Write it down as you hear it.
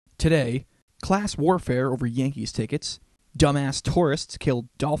Today, class warfare over Yankees tickets, dumbass tourists killed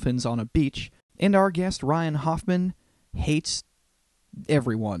dolphins on a beach, and our guest Ryan Hoffman hates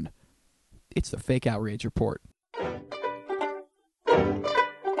everyone. It's the Fake Outrage Report.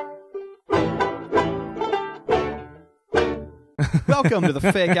 Welcome to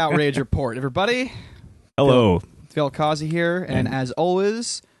the Fake Outrage Report, everybody. Hello. Phil Causey here, and as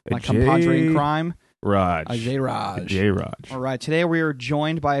always, my compadre in crime, Raj. Ajai Raj. Ajai Raj. All right, today we are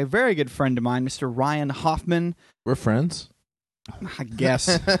joined by a very good friend of mine, Mr. Ryan Hoffman. We're friends. I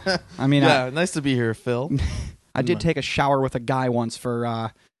guess. I mean, yeah, nice to be here, Phil. I did take a shower with a guy once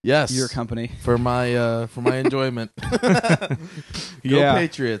for yes, your company. For my enjoyment. Go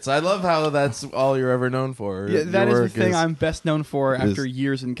Patriots. I love how that's all you're ever known for. Yeah, that is the thing I'm best known for after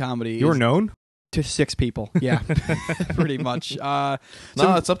years in comedy. You were known? To 6 people, yeah, pretty much. No,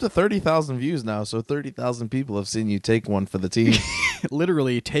 it's up to 30,000 views now, so 30,000 people have seen you take one for the team.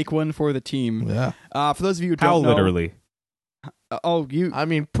 Literally, take one for the team. Yeah. For those of you who How don't know... literally? I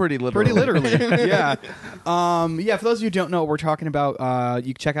mean, pretty literally. Pretty literally, yeah. For those of you who don't know what we're talking about,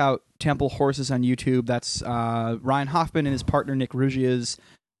 you can check out Temple Horses on YouTube. That's Ryan Hoffman and his partner Nick Ruggia's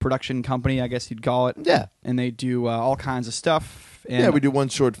production company, I guess you'd call it. Yeah. And they do all kinds of stuff. And yeah, we do one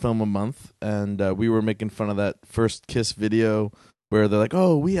short film a month, and we were making fun of that first kiss video where they're like,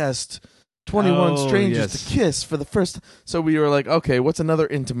 oh, we asked 21 strangers to kiss for the first... So we were like, okay, what's another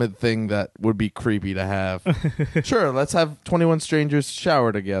intimate thing that would be creepy to have? Sure, let's have 21 strangers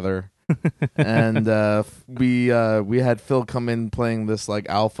shower together. And we had Phil come in playing this like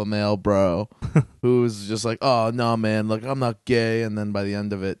alpha male bro who was just like, oh, no, man, look, I'm not gay. And then by the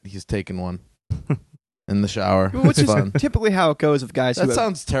end of it, he's taking one. In the shower. Which is fun. Typically how it goes with guys. That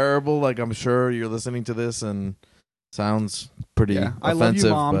sounds terrible. Like, I'm sure you're listening to this and sounds pretty offensive. I love you,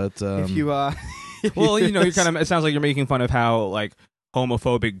 Mom. But if you, well, you know, you're kind of. It sounds like you're making fun of how like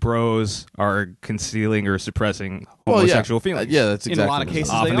homophobic bros are concealing or suppressing homosexual feelings. Yeah, that's exactly in a lot of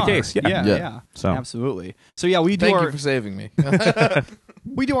cases. Often they the case. Yeah. So absolutely. So yeah, we do. Thank you for saving me.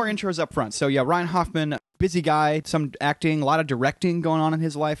 We do our intros up front. So yeah, Ryan Hoffman, busy guy, some acting, a lot of directing going on in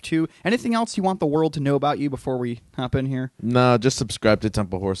his life too. Anything else you want the world to know about you before we hop in here? No, just subscribe to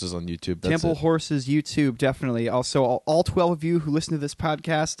Temple Horses on YouTube. That's Temple it. Horses YouTube, definitely. Also, all 12 of you who listen to this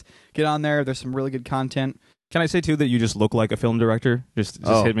podcast, get on there. There's some really good content. can I say too that you just look like a film director? Just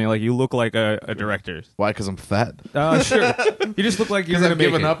hit me like you look like a director. Why? Because I'm fat. Sure. You just look like you're Because gonna I've make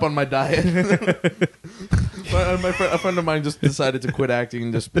given up on my diet. A friend of mine just decided to quit acting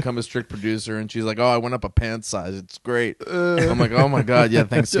and just become a strict producer, and she's like, "Oh, I went up a pant size. It's great." I'm like, "Oh my god, yeah,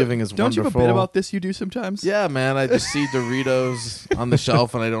 Thanksgiving is don't wonderful." Don't you have a bit about this you do sometimes? Yeah, man. I just see Doritos on the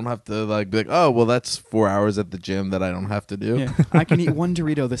shelf, and I don't have to like be like, "Oh, well, that's 4 hours at the gym that I don't have to do." Yeah. I can eat one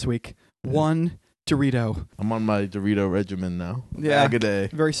Dorito this week. One Dorito. I'm on my Dorito regimen now. Yeah. Bag a day.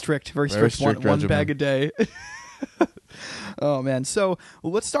 Very strict. Very Very strict. strict One regimen. bag a day. Oh, man. So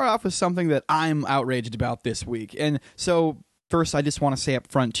let's start off with something that I'm outraged about this week. And so first, I just want to say up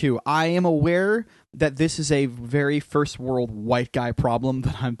front, too, I am aware that this is a very first world white guy problem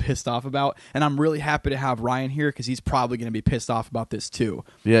that I'm pissed off about. And I'm really happy to have Ryan here because he's probably going to be pissed off about this, too.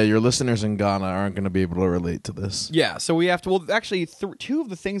 Yeah, your listeners in Ghana aren't going to be able to relate to this. Yeah, so we have to... Well, actually, two of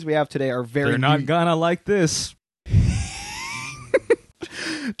the things we have today are very... They're not gonna like this.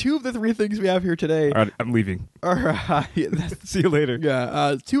 Two of the three things we have here today... All right, I'm leaving. See you later.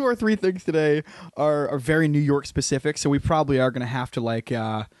 Yeah, 2 or 3 things today are very New York specific, so we probably are going to have to like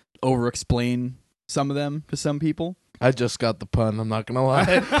over-explain some of them to some people. I just got the pun. I'm not gonna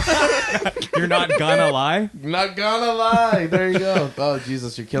lie. You're not gonna lie? Not gonna lie. There you go. Oh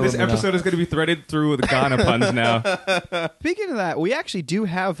Jesus, you're killing This me now. episode is going to be threaded through with Ghana puns now. Speaking of that, we actually do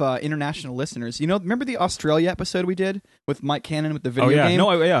have international listeners. You know, remember the Australia episode we did with Mike Cannon with the video game?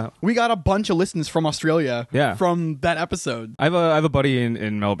 No, We got a bunch of listens from Australia. Yeah. From that episode. I have a buddy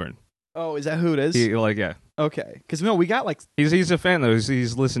in Melbourne. Oh, is that who it is? Yeah. Okay, because no, we got like He's a fan though.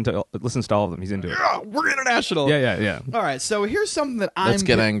 He's listens to all of them. He's into it. we're international. Yeah. All right, so here's something that Let's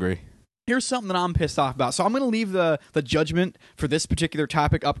get angry. Here's something that I'm pissed off about. So I'm going to leave the judgment for this particular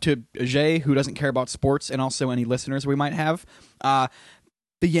topic up to Ajay, who doesn't care about sports, and also any listeners we might have. The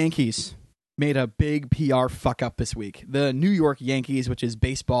Yankees made a big PR fuck up this week. The New York Yankees, which is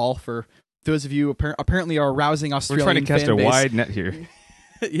baseball for those of you apparently are rousing Australian We're trying to cast fan a base. wide net here.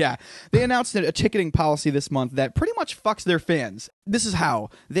 Yeah. They announced a ticketing policy this month that pretty much fucks their fans. This is how.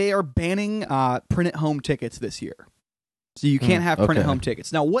 They are banning print-at-home tickets this year. So you can't have print-at-home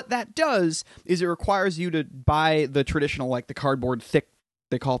tickets. Now, what that does is it requires you to buy the traditional, like the cardboard thick,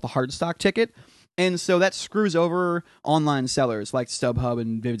 they call it the hard stock ticket. And so that screws over online sellers like StubHub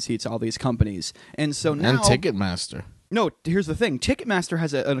and Vivid Seats, all these companies. And so now... And Ticketmaster. No, here's the thing. Ticketmaster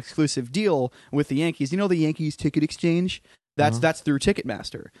has an exclusive deal with the Yankees. You know the Yankees ticket exchange? That's through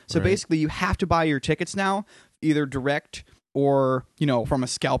Ticketmaster. So basically you have to buy your tickets now, either direct or, from a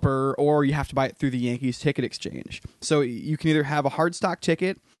scalper, or you have to buy it through the Yankees ticket exchange. So you can either have a hard stock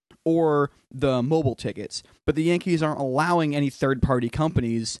ticket or the mobile tickets. But the Yankees aren't allowing any third-party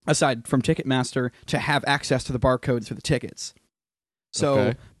companies, aside from Ticketmaster, to have access to the barcodes for the tickets.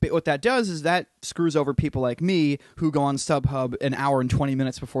 So what that does is that screws over people like me who go on StubHub an hour and 20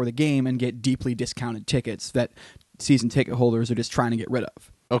 minutes before the game and get deeply discounted tickets that season ticket holders are just trying to get rid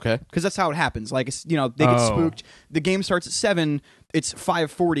of. Okay. Because that's how it happens. Like, they get spooked. The game starts at 7. It's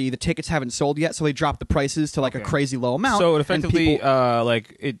 5:40. The tickets haven't sold yet, so they drop the prices to a crazy low amount. So it effectively,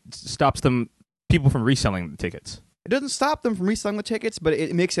 it stops people from reselling the tickets. It doesn't stop them from reselling the tickets, but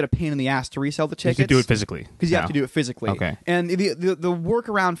it makes it a pain in the ass to resell the tickets. You have to do it physically. Because you have to do it physically. Okay. And the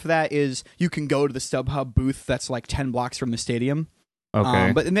workaround for that is you can go to the StubHub booth that's like 10 blocks from the stadium.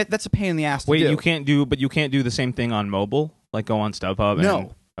 Okay. But that's a pain in the ass to do. Wait, you can't do the same thing on mobile? Like go on StubHub?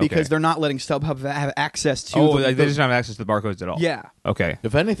 No. Because they're not letting StubHub have access to... Oh, they just don't have access to the barcodes at all? Yeah. Okay.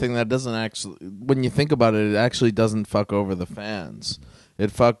 If anything, that doesn't actually... When you think about it, it actually doesn't fuck over the fans. It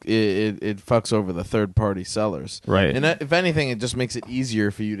fucks over the third-party sellers. Right. And if anything, it just makes it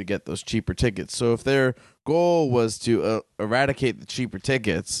easier for you to get those cheaper tickets. So if their goal was to eradicate the cheaper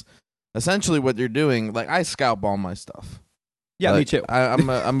tickets, essentially what you're doing... Like, I scalp all my stuff. Yeah, me too. I'm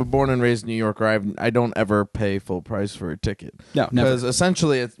a born and raised New Yorker. I don't ever pay full price for a ticket. No, never. Because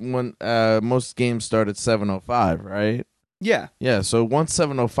essentially, it's when most games start at 7:05, right? Yeah. Yeah. So once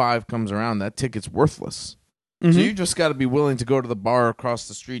 7:05 comes around, that ticket's worthless. Mm-hmm. So you just got to be willing to go to the bar across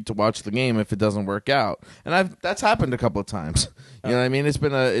the street to watch the game if it doesn't work out. And that's happened a couple of times. You know what I mean? It's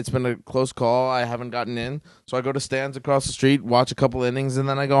been a close call. I haven't gotten in, so I go to stands across the street, watch a couple innings, and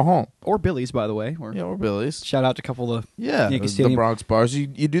then I go home. Or Billy's, by the way. Or Billy's. Shout out to a couple of the Bronx bars. You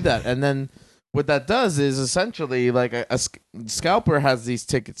do that, and then what that does is essentially like a scalper has these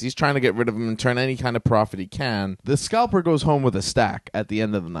tickets. He's trying to get rid of them and turn any kind of profit he can. The scalper goes home with a stack at the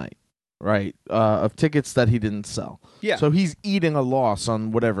end of the night. Right, of tickets that he didn't sell. Yeah. So he's eating a loss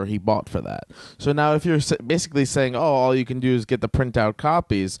on whatever he bought for that. So now if you're basically saying, all you can do is get the printout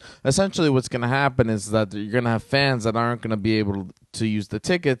copies, essentially what's going to happen is that you're going to have fans that aren't going to be able to use the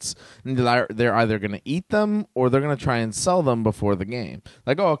tickets, and they're either going to eat them or they're going to try and sell them before the game.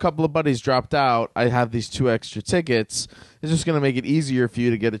 Like, a couple of buddies dropped out. I have these 2 extra tickets. It's just going to make it easier for you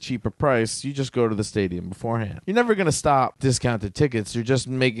to get a cheaper price. You just go to the stadium beforehand. You're never going to stop discounted tickets. You're just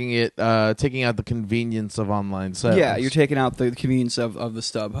making it, taking out the convenience of online sales. Yeah, you're taking out the convenience of the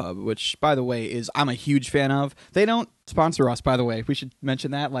StubHub, which, by the way, I'm a huge fan of. They don't sponsor us, by the way. We should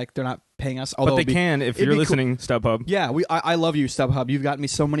mention that. Like, they're not paying us. But they can if you're listening, cool. StubHub. Yeah, I love you, StubHub. You've gotten me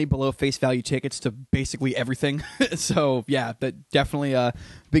so many below face value tickets to basically everything. So, yeah, that definitely a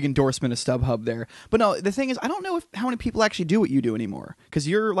big endorsement of StubHub there. But no, the thing is, I don't know how many people actually do what you do anymore. Because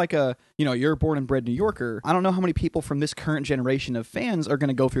you're like you're a born and bred New Yorker. I don't know how many people from this current generation of fans are going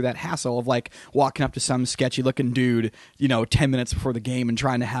to go through that hassle of like walking up to some sketchy looking dude, 10 minutes before the game and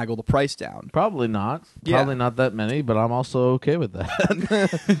trying to haggle the price down. Probably not. Yeah. Probably not that many, but I'm also okay with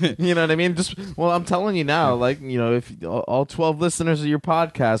that. You know what I mean? I'm telling you now, if all 12 listeners of your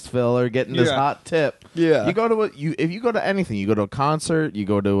podcast, Phil, are getting this hot tip. Yeah. If you go to anything, you go to a concert, you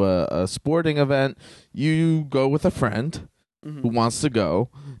go to a sporting event, you go with a friend who wants to go.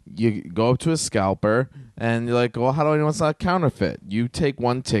 You go up to a scalper and you're like, well, how do I know it's not counterfeit? You take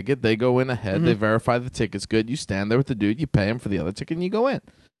one ticket, they go in ahead, they verify the ticket's good, you stand there with the dude, you pay him for the other ticket, and you go in.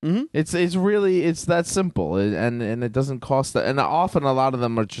 Mm-hmm. It's really that simple, and it doesn't cost that. And often a lot of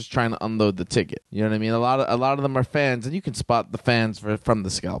them are just trying to unload the ticket. You know what I mean? A lot of them are fans, and you can spot the fans from the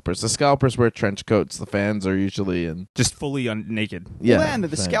scalpers. The scalpers wear trench coats. The fans are usually just fully naked. Yeah, well, and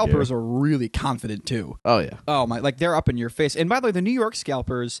the scalpers are really confident too. Oh yeah. Oh my! Like they're up in your face. And by the way, the New York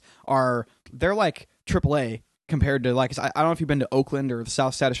scalpers they're like AAA. Compared to I don't know if you've been to Oakland or the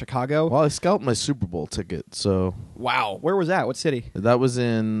south side of Chicago. Well, I scalped my Super Bowl ticket, so wow. Where was that? What city? That was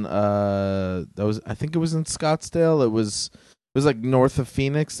in I think it was in Scottsdale. It was like north of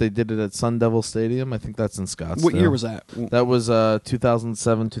Phoenix. They did it at Sun Devil Stadium. I think that's in Scottsdale. What year was that? That was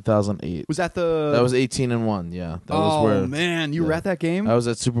 2007, 2008. Was that That was 18-1. Yeah. That was where, man, you were at that game? I was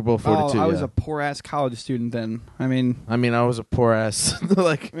at Super Bowl 42. I was a poor ass college student then. I mean, I was a poor ass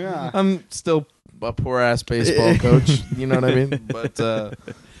I'm still a poor ass baseball coach, you know what I mean? But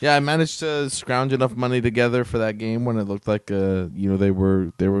I managed to scrounge enough money together for that game when it looked like they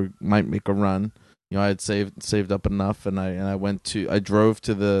might make a run. I had saved up enough, and I drove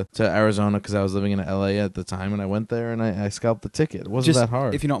to Arizona because I was living in LA at the time, and I went there and I scalped the ticket. It wasn't that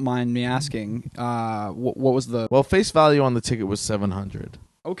hard. If you don't mind me asking, what was the face value on the ticket was $700.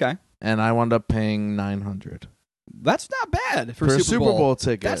 Okay. And I wound up paying $900. That's not bad for a Super Super Bowl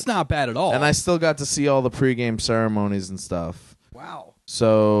ticket. That's not bad at all. And I still got to see all the pregame ceremonies and stuff. Wow.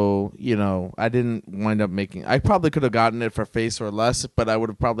 So, I didn't wind up making... I probably could have gotten it for face or less, but I would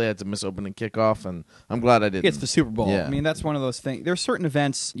have probably had to miss opening kickoff, and I'm glad I didn't. It's the Super Bowl. Yeah. I mean, that's one of those things. There are certain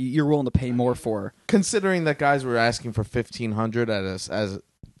events you're willing to pay more for. Considering that guys were asking for $1,500 as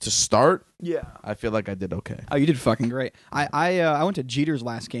to start, yeah, I feel like I did okay. Oh, you did fucking great. I went to Jeter's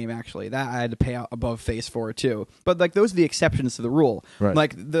last game, actually. That I had to pay out above face for it, too. But, those are the exceptions to the rule.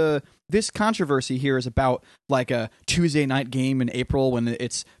 Right. This controversy here is about, a Tuesday night game in April when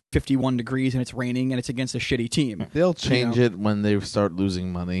it's 51 degrees and it's raining and it's against a shitty team. They'll change it when they start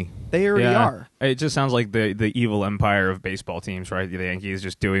losing money. They already are. It just sounds like the evil empire of baseball teams, right? The Yankees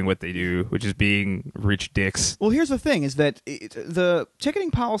just doing what they do, which is being rich dicks. Well, here's the thing, is that the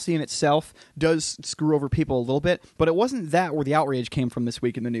ticketing policy in itself does screw over people a little bit, but it wasn't that where the outrage came from this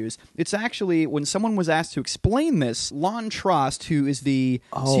week in the news. It's actually when someone was asked to explain this, Lon Trost, who is the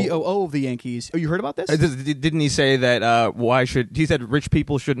COO of the Yankees. Oh, you heard about this? Didn't he say that he said rich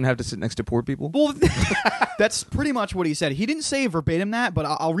people shouldn't have to sit next to poor people? Well, that's pretty much what he said. He didn't say verbatim that, but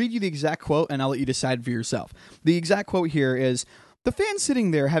I'll read you the exact quote and I'll let you decide for yourself. The exact quote here is, "The fan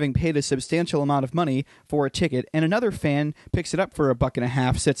sitting there having paid a substantial amount of money for a ticket, and another fan picks it up for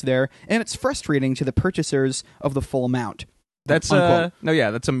 $1.50, sits there, and it's frustrating to the purchasers of the full amount." That's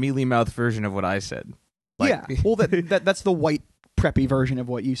that's a mealy mouth version of what I said. Yeah, well, that's the white preppy version of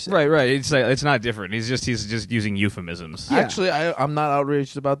what you said. Right. It's not different. He's just using euphemisms. Yeah. Actually, I'm not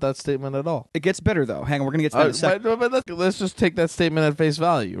outraged about that statement at all. It gets better though. Hang on, we're gonna get to that in a second. But let's just take that statement at face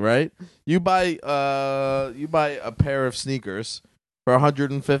value, right? You buy a pair of sneakers for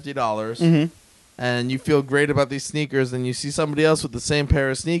 $150, and you feel great about these sneakers, and you see somebody else with the same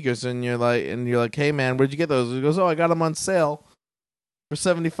pair of sneakers, and you're like, "Hey man, where'd you get those?" He goes, "Oh, I got them on sale for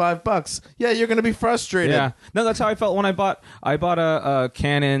 $75. Yeah, you're gonna be frustrated. Yeah, no, that's how I felt when I bought a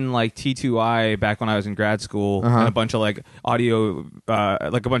Canon T2i back when I was in grad school, and a bunch of audio,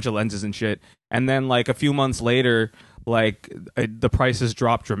 a bunch of lenses and shit. And then a few months later, the prices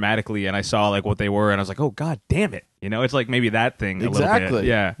dropped dramatically, and I saw what they were, and I was like, oh god damn it, it's maybe that thing. Exactly. A little bit.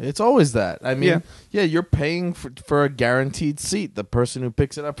 Yeah, it's always that. I mean, yeah, you're paying for a guaranteed seat. The person who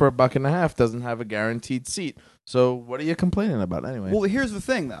picks it up for $1.50 doesn't have a guaranteed seat. So what are you complaining about anyway? Well, here's the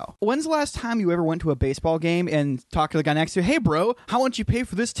thing, though. When's the last time you ever went to a baseball game and talked to the guy next to you? Hey, bro, how much you pay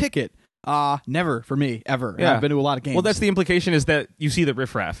for this ticket? Never for me, ever. Yeah. I've been to a lot of games. Well, that's the implication, is that you see the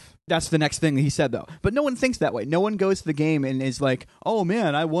riffraff. That's the next thing he said, though. But no one thinks that way. No one goes to the game and is like, oh,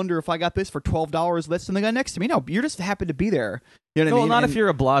 man, I wonder if I got this for $12 less than the guy next to me. No, you're just happy to be there. You know what I mean? Well, not if you're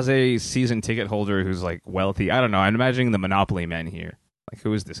a blasé season ticket holder who's wealthy. I don't know. I'm imagining the Monopoly men here.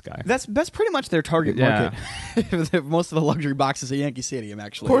 Who is this guy? That's pretty much their target market. Most of the luxury boxes at Yankee Stadium,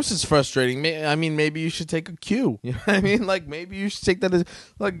 actually. Of course it's frustrating. I mean, maybe you should take a cue. You know what I mean? Maybe you should take that as...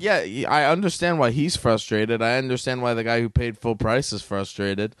 I understand why he's frustrated. I understand why the guy who paid full price is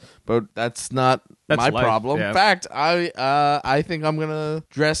frustrated. But that's not my problem. Yeah. In fact, I think I'm going to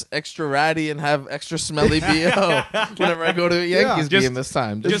dress extra ratty and have extra smelly BO whenever I go to a Yankees game this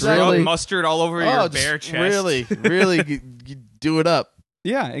time. Just rub mustard all over your bare chest. Really do it up.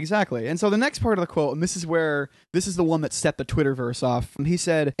 Yeah, exactly. And so the next part of the quote, and this is the one that set the Twitterverse off. He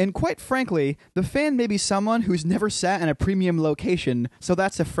said, "And quite frankly, the fan may be someone who's never sat in a premium location, so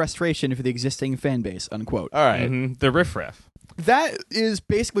that's a frustration for the existing fan base," unquote. All right. Mm-hmm. The riffraff. That is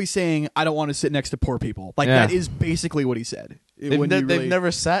basically saying, I don't want to sit next to poor people. That is basically what he said. They've never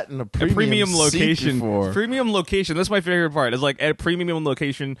sat in a premium location before. Premium location. That's my favorite part. It's at a premium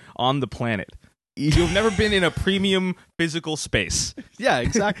location on the planet. You've never been in a premium physical space. Yeah,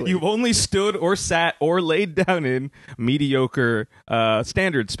 exactly. You've only stood or sat or laid down in mediocre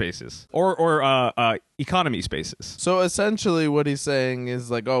standard spaces or economy spaces. So essentially what he's saying is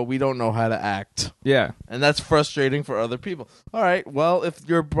we don't know how to act. Yeah. And that's frustrating for other people. All right, well,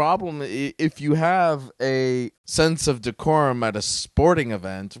 if you have a sense of decorum at a sporting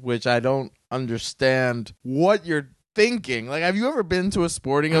event, which I don't understand what you're thinking. Have you ever been to a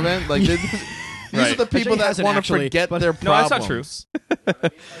sporting event? These are the people that want to forget their problems. No, that's not true.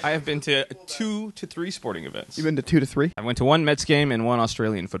 I have been to 2 to 3 sporting events. You've been to 2 to 3? I went to 1 Mets game and 1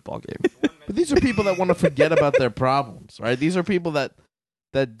 Australian football game. But these are people that want to forget about their problems, right? These are people that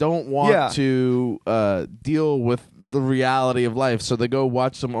don't want to deal with the reality of life, so they go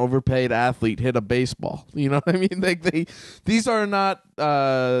watch some overpaid athlete hit a baseball. You know what I mean? These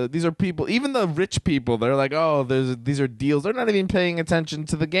are people, even the rich people, they're like, oh, these are deals. They're not even paying attention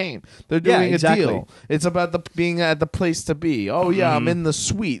to the game. They're doing a deal. It's about being at the place to be. Oh yeah, I'm in the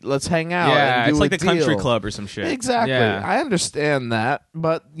suite. Let's hang out. Yeah, and do it's like a the country deal. club or some shit. Exactly. Yeah. I understand that,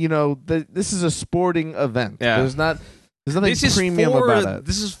 but this is a sporting event. Yeah. There's nothing premium about it.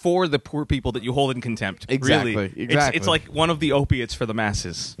 This is for the poor people that you hold in contempt. Exactly. Really. Exactly. It's like one of the opiates for the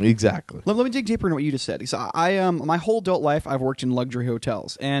masses. Exactly. Let me dig deeper into what you just said. So my whole adult life, I've worked in luxury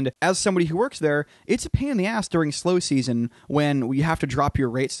hotels, and as somebody who works there, it's a pain in the ass during slow season when you have to drop your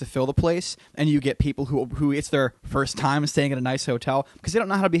rates to fill the place, and you get people who it's their first time staying at a nice hotel because they don't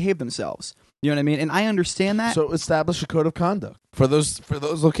know how to behave themselves. You know what I mean? And I understand that. So establish a code of conduct for those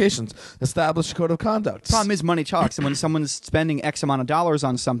locations. Establish a code of conduct. Problem is money talks, and when someone's spending X amount of dollars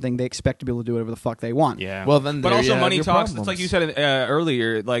on something, they expect to be able to do whatever the fuck they want. Yeah. Well, then, but also money talks. Problems. It's like you said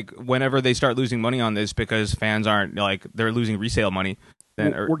earlier. Like whenever they start losing money on this because fans aren't they're losing resale money.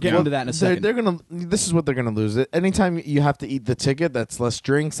 We're getting into that in a second. This is what they're gonna lose. Anytime you have to eat the ticket, that's less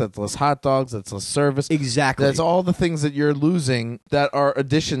drinks, that's less hot dogs, that's less service. Exactly. That's all the things that you're losing that are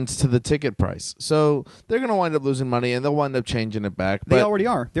additions to the ticket price. So they're gonna wind up losing money, and they'll wind up changing it back. They already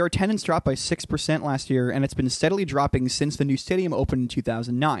are. Their attendance dropped by 6% last year, and it's been steadily dropping since the new stadium opened in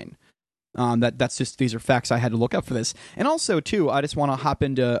 2009. That's just, these are facts I had to look up for this. And also, too, I just want to hop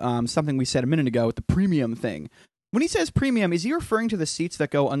into something we said a minute ago with the premium thing. When he says premium, is he referring to the seats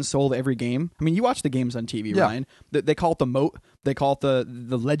that go unsold every game? I mean, you watch the games on TV, yeah. Ryan. They call it the moat. They call it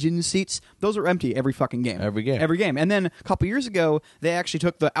the legend seats. Those are empty every fucking game. Every game. And then a couple years ago, they actually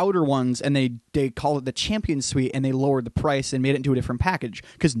took the outer ones and they called it the champion suite, and they lowered the price and made it into a different package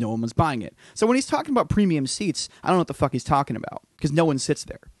because no one was buying it. So when he's talking about premium seats, I don't know what the fuck he's talking about because no one sits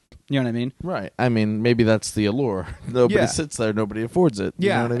there. You know what I mean? Right. I mean, maybe that's the allure. Nobody sits there. Nobody affords it.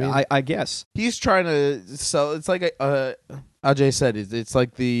 Yeah, you know what I mean? I guess. He's trying to sell. It's like Ajay said. It's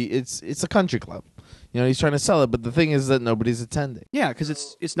like it's a country club. He's trying to sell it, but the thing is that nobody's attending. Yeah, because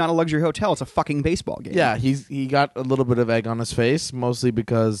it's not a luxury hotel. It's a fucking baseball game. Yeah, he got a little bit of egg on his face, mostly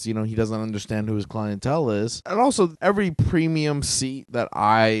because he doesn't understand who his clientele is, and also every premium seat that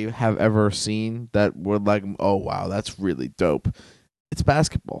I have ever seen that would like, oh wow, that's really dope. It's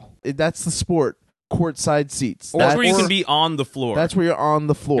basketball. That's the sport. Courtside seats. That's where you can be on the floor. That's where you're on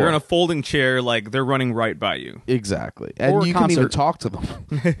the floor. You're in a folding chair, like they're running right by you. Exactly. And Or you can even talk to them.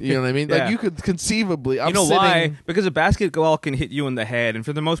 You know what I mean? Yeah. Like you could conceivably. You know why? Because a basketball can hit you in the head, and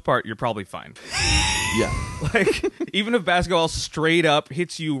for the most part, you're probably fine. Yeah. Like, even if basketball straight up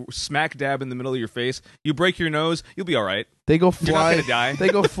hits you smack dab in the middle of your face, you break your nose, you'll be all right. They go You're not going to die. They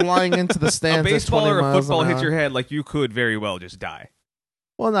go flying into the stands. A baseball or a football hits your head. head, like you could very well just die.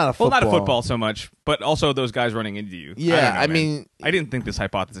 Well, not a football. Well, not a football so much, but also those guys running into you. Yeah, I don't know, man. mean, I didn't think this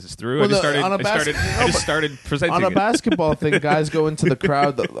hypothesis through. Well, I just started presenting on a it. basketball thing. Guys go into the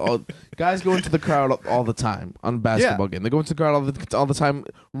crowd. Guys go into the crowd all the time on a basketball game. They go into the crowd all the time.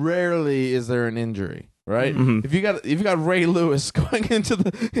 Rarely is there an injury. Right? Mm-hmm. If you got Ray Lewis going into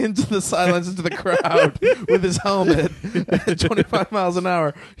the silence into the crowd with his helmet at 25 miles an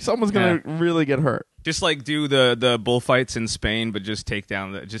hour, someone's gonna really get hurt. Just like do the bullfights in Spain, but just take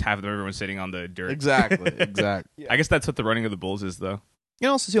down just have everyone sitting on the dirt. Exactly. I guess that's what the running of the bulls is, though. And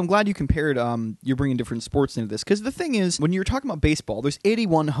also, I'm glad you compared, you're bringing different sports into this. Because the thing is, when you're talking about baseball, there's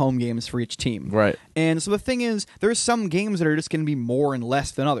 81 home games for each team. Right. And so the thing is, there's some games that are just going to be more and less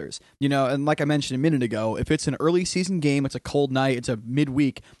than others. And like I mentioned a minute ago, if it's an early season game, it's a cold night, it's a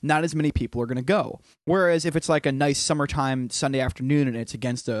midweek, not as many people are going to go. Whereas if it's like a nice summertime Sunday afternoon and it's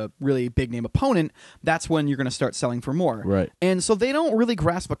against a really big name opponent, that's when you're going to start selling for more. Right. And so they don't really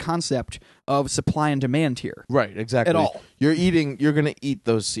grasp a concept of supply and demand here. Right, exactly. At all. You're going to eat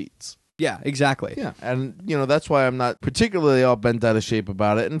those seats. Yeah, exactly. Yeah, and that's why I'm not particularly all bent out of shape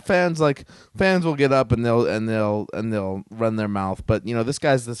about it. And fans will get up and they'll run their mouth. But this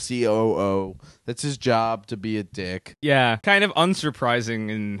guy's the COO. That's his job to be a dick. Yeah, kind of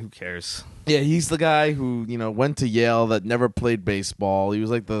unsurprising, and who cares? Yeah, he's the guy who went to Yale that never played baseball. He was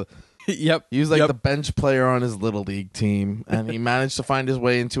like the Yep. He was like the bench player on his little league team, and he managed to find his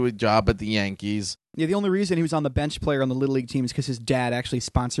way into a job at the Yankees. Yeah, the only reason he was on the bench player on the little league team is because his dad actually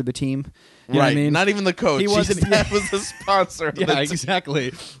sponsored the team. You know what I mean? Not even the coach. He wasn't. His dad was the sponsor. Of the team.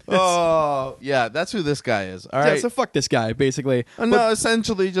 Exactly. Oh, yeah, that's who this guy is. All right. Yeah, so fuck this guy, basically. No,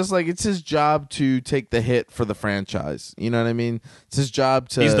 essentially, just like it's his job to take the hit for the franchise. You know what I mean? It's his job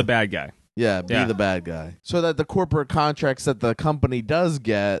to. He's the bad guy. Yeah, be the bad guy. So that the corporate contracts that the company does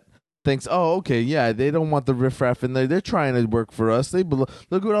get thinks, oh, okay, yeah, they don't want the riffraff in there. They're trying to work for us. Look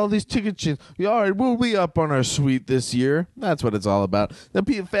at all these ticket chains. Yeah, all right, we'll be up on our suite this year. That's what it's all about.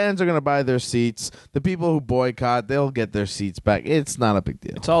 The fans are going to buy their seats. The people who boycott, they'll get their seats back. It's not a big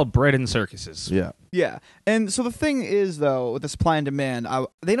deal. It's all bread and circuses. Yeah. Yeah. And so the thing is, though, with the supply and demand,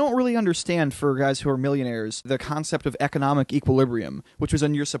 they don't really understand, for guys who are millionaires, the concept of economic equilibrium, which was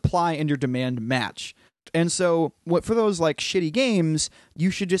when your supply and your demand match. And so for those like shitty games,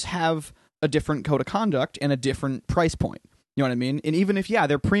 you should just have a different code of conduct and a different price point. You know what I mean? And even if,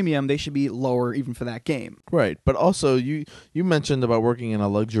 they're premium, they should be lower even for that game. Right. But also, you mentioned about working in a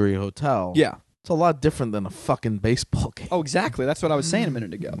luxury hotel. Yeah. It's a lot different than a fucking baseball game. Oh, exactly. That's what I was saying a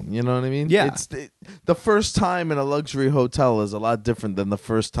minute ago. You know what I mean? Yeah. The first time in a luxury hotel is a lot different than the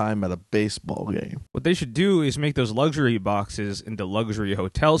first time at a baseball game. What they should do is make those luxury boxes into luxury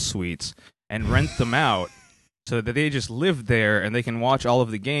hotel suites and rent them out so that they just live there and they can watch all of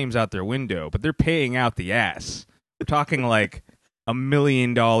the games out their window. But they're paying out the ass. We're talking like $1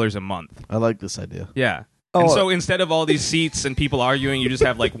 million a month. I like this idea. Yeah. And so instead of all these seats and people arguing, you just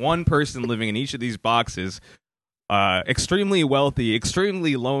have like one person living in each of these boxes, extremely wealthy,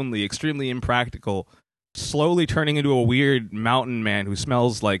 extremely lonely, extremely impractical, slowly turning into a weird mountain man who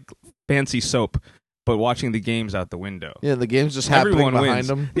smells like fancy soap, but watching the games out the window. Yeah, the game's just happening Everyone behind wins.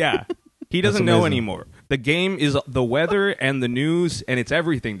 him. Yeah. He doesn't know anymore. The game is the weather and the news, and it's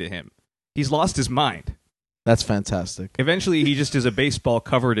everything to him. He's lost his mind. That's fantastic. Eventually, he just is a baseball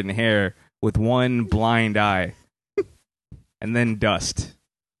covered in hair with one blind eye, and then dust.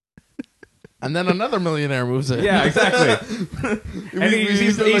 And then another millionaire moves in. Yeah, exactly. And he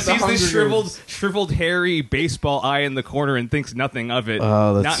sees this shriveled, hairy baseball eye in the corner and thinks nothing of it,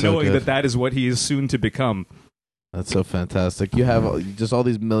 not knowing that is what he is soon to become. That's so fantastic. You have just all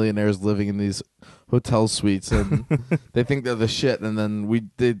these millionaires living in these hotel suites, and they think they're the shit, and then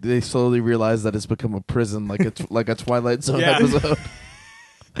they slowly realize that it's become a prison, like a Twilight Zone episode.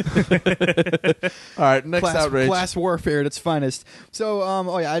 All right, next outrage. Class warfare at its finest. So,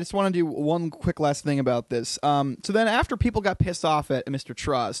 I just want to do one quick last thing about this. So then after people got pissed off at Mr.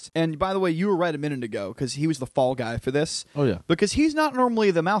 Trust, and by the way, you were right a minute ago, because he was the fall guy for this. Oh, yeah. Because he's not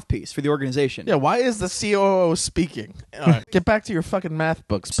normally the mouthpiece for the organization. Yeah, why is the COO speaking? All right, get back to your fucking math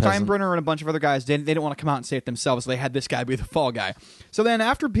books, peasant. Steinbrenner and a bunch of other guys, they didn't want to come out and say it themselves, so they had this guy be the fall guy. So then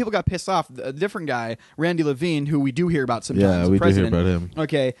after people got pissed off, a different guy, Randy Levine, who we do hear about sometimes. Yeah, we do hear about him.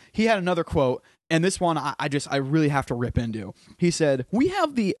 Okay, he had another quote, and this one I really have to rip into. He said, "We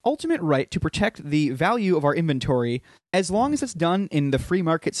have the ultimate right to protect the value of our inventory as long as it's done in the free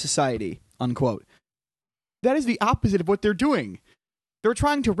market society," unquote. That is the opposite of what they're doing. They're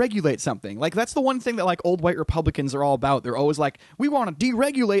trying to regulate something. Like, that's the one thing that, like, old white Republicans are all about. They're always like, we want to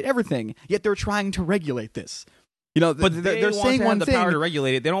deregulate everything, yet they're trying to regulate this. You know, but they're saying one thing. They want the power to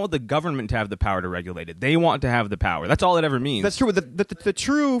regulate it. They don't want the government to have the power to regulate it. They want to have the power. That's all it ever means. That's true. The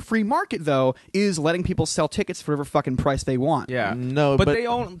true free market, though, is letting people sell tickets for whatever fucking price they want. Yeah. No, but they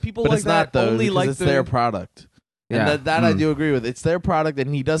own people but like it's not, that though, only like it's their product. Yeah. And that I do agree with. It's their product,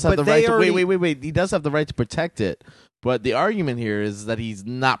 and he does have the right to wait. He does have the right to protect it. But the argument here is that he's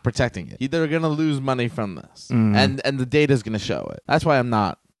not protecting it. They're going to lose money from this, and the data's going to show it. That's why I'm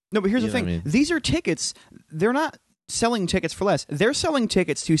not. No, but here's the thing: these are tickets. They're not selling tickets for less. They're selling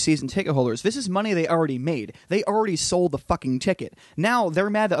tickets to season ticket holders. This is money they already made. They already sold the fucking ticket. Now they're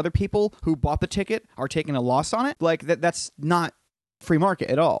mad that other people who bought the ticket are taking a loss on it. Like that's not free market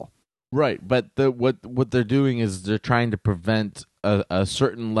at all. Right, but what they're doing is they're trying to prevent a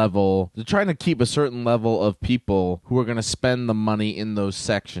certain level. They're trying to keep a certain level of people who are going to spend the money in those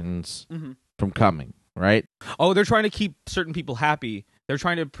sections from coming. Right? Oh, they're trying to keep certain people happy. They're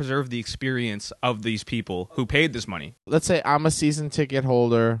trying to preserve the experience of these people who paid this money. Let's say I'm a season ticket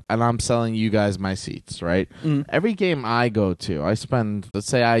holder and I'm selling you guys my seats, right? Every game I go to, I spend, let's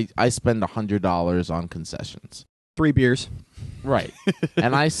say I spend $100 on concessions. 3 beers. Right.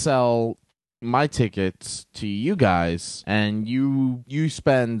 And I sell my tickets to you guys and you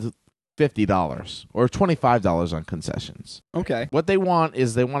spend $50 or $25 on concessions. Okay. What they want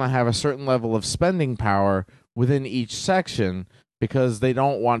is they want to have a certain level of spending power within each section, because they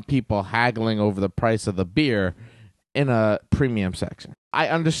don't want people haggling over the price of the beer in a premium section. I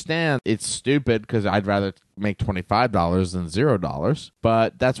understand it's stupid because I'd rather make $25 than $0,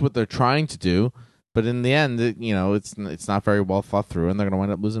 but that's what they're trying to do. But in the end, it's not very well thought through, and they're going to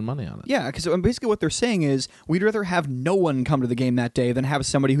wind up losing money on it. Yeah, because basically what they're saying is we'd rather have no one come to the game that day than have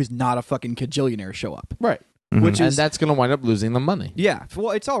somebody who's not a fucking cajillionaire show up. Right. which and is that's going to wind up losing them money. Yeah,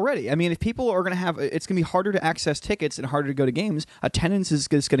 well, it's already. I mean, if people are going to have, it's going to be harder to access tickets and harder to go to games. Attendance is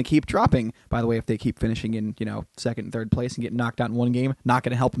just going to keep dropping. By the way, if they keep finishing in, second and third place and get knocked out in one game, not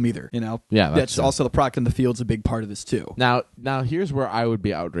going to help them either. Yeah, that's also the product in the field's a big part of this too. Now, here's where I would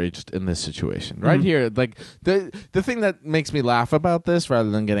be outraged in this situation. Right here, like the thing that makes me laugh about this, rather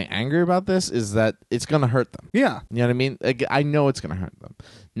than getting angry about this, is that it's going to hurt them. Yeah, you know what I mean. Like, I know it's going to hurt them.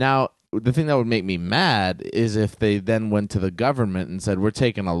 Now, the thing that would make me mad is if they then went to the government and said, we're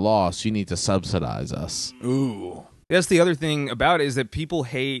taking a loss, you need to subsidize us. Ooh. That's the other thing about it, is that people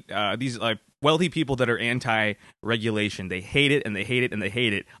hate these wealthy people that are anti-regulation. They hate it and they hate it and they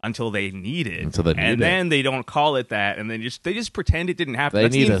hate it until they need it. And then they don't call it that, and they just pretend it didn't happen.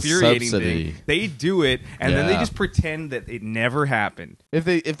 That's the infuriating thing. They do it, and then they just pretend that it never happened. If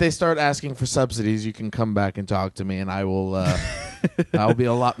they start asking for subsidies, you can come back and talk to me, and I will I'll be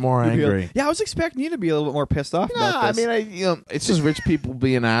a lot more angry. I was expecting you to be a little bit more pissed off about this. I mean, it's just rich people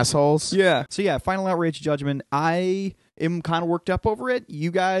being assholes. Yeah. So final outrage judgment. I am kind of worked up over it.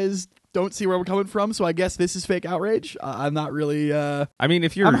 You guys don't see where we're coming from, so I guess this is fake outrage. I'm not really. I mean,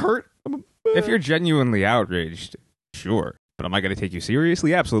 I'm hurt. If you're genuinely outraged, sure. But am I going to take you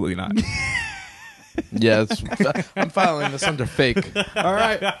seriously? Absolutely not. Yes, I'm filing this under fake. All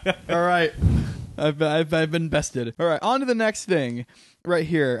right. I've been bested. All right, on to the next thing right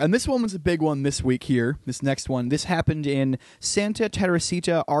here. And this one was a big one this week here. This next one. This happened in Santa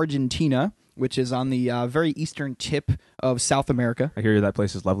Teresita, Argentina, which is on the very eastern tip of South America. I hear that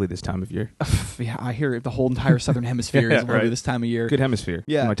place is lovely this time of year. Yeah, I hear the whole entire southern hemisphere is lovely this time of year. Good hemisphere.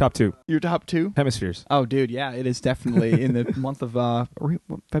 Yeah. My top two. Your top two? Hemispheres. Oh, dude, yeah, it is definitely in the month of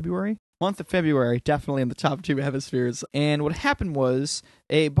February? Month of February, definitely in the top two hemispheres. And what happened was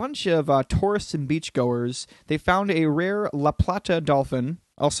a bunch of tourists and beachgoers, they found a rare La Plata dolphin,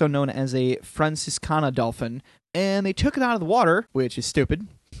 also known as a Franciscana dolphin, and they took it out of the water, which is stupid,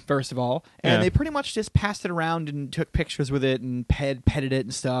 first of all, and they pretty much just passed it around and took pictures with it and petted it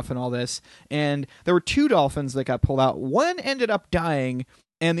and stuff and all this. And there were two dolphins that got pulled out. One ended up dying,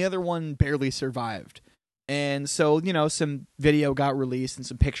 and the other one barely survived. And so, some video got released and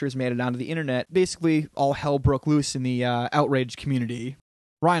some pictures made it onto the internet. Basically, all hell broke loose in the outrage community.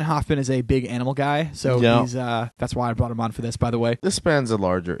 Ryan Hoffman is a big animal guy, so he's that's why I brought him on for this, by the way. This spans a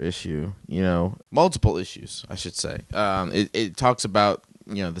larger issue, multiple issues, I should say. It talks about,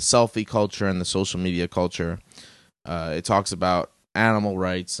 the selfie culture and the social media culture. It talks about animal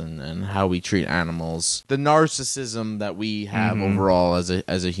rights and how we treat animals, the narcissism that we have overall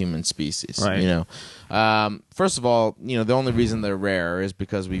as a human species. Right. First of all, the only reason they're rare is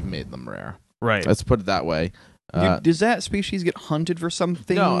because we've made them rare. Right. Let's put it that way. Does that species get hunted for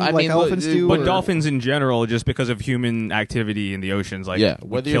something? No, I mean, elephants do. But dolphins in general, just because of human activity in the oceans,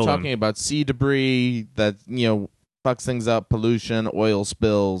 whether you're talking about sea debris that fucks things up, pollution, oil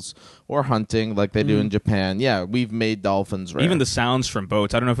spills, or hunting like they do in Japan. Yeah, we've made dolphins rare. Even the sounds from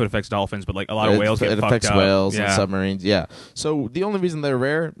boats. I don't know if it affects dolphins, but a lot of whales get fucked up. It affects whales and submarines. Yeah. So the only reason they're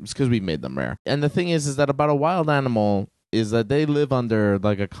rare is because we made them rare. And the thing is that about a wild animal is that they live under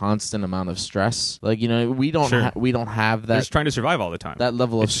a constant amount of stress. We don't we don't have that. They're just trying to survive all the time. That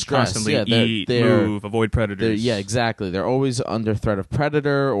level of stress. Constantly eat, move, avoid predators. Yeah, exactly. They're always under threat of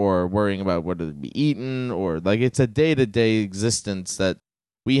predator or worrying about whether to be eaten or it's a day-to-day existence that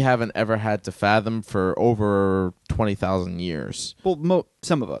we haven't ever had to fathom for over 20,000 years. Well,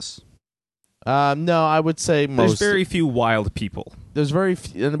 some of us. No, I would say most. There's very few wild people. There's very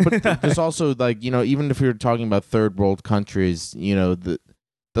few, but there's also even if you're talking about third world countries, the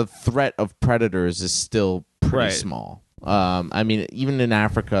threat of predators is still pretty small. I mean, even in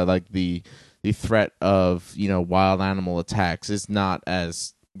Africa, the threat of wild animal attacks is not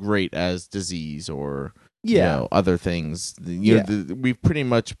as great as disease or other things. We've pretty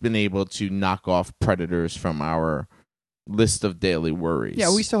much been able to knock off predators from our list of daily worries.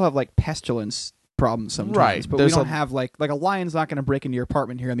 Yeah, we still have pestilence problems sometimes, right? But we don't have like a lion's not going to break into your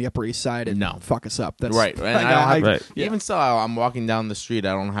apartment here on the Upper East Side and fuck us up. That's right. And even still, I'm walking down the street.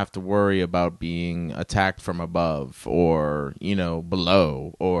 I don't have to worry about being attacked from above or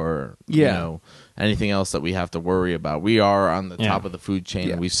below or anything else that we have to worry about. We are on the top of the food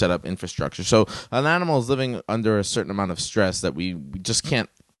chain. And we've set up infrastructure. So an animal is living under a certain amount of stress that we just can't.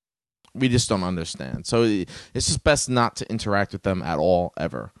 We just don't understand. So it's just best not to interact with them at all,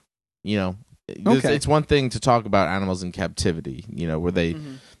 ever. It's one thing to talk about animals in captivity, where they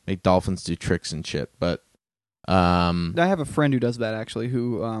make dolphins do tricks and shit. But I have a friend who does that actually,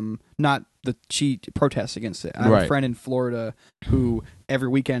 who not she protests against it. I have a friend in Florida who every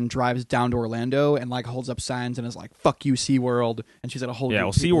weekend drives down to Orlando and like holds up signs and is like, "Fuck you, SeaWorld," and she's at a whole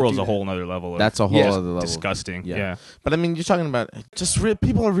SeaWorld's a whole other level. That's a whole other level. Disgusting. Yeah. But I mean, you're talking about just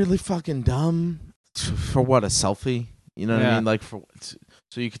people are really fucking dumb for what, a selfie? You know what I mean? Like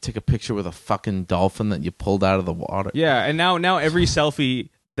so you could take a picture with a fucking dolphin that you pulled out of the water. Yeah, and now every selfie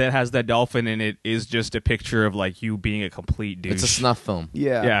that has that dolphin in it is just a picture of like you being a complete douche. It's a snuff film.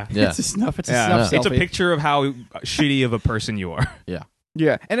 Yeah. It's a snuff. It's a snuff selfie. It's a picture of how shitty of a person you are. Yeah.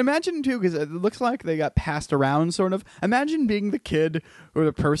 Yeah, and imagine too, because it looks like they got passed around, sort of. Imagine being the kid or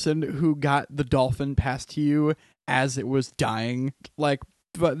the person who got the dolphin passed to you as it was dying. Like,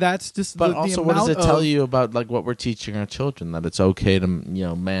 but that's just. But also, what does it tell you about like what we're teaching our children? That it's okay to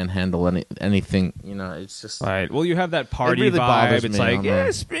manhandle anything. It's just right. Well, you have that party really vibe. It's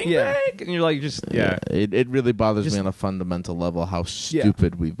like spring break, and you're like just It really bothers me on a fundamental level how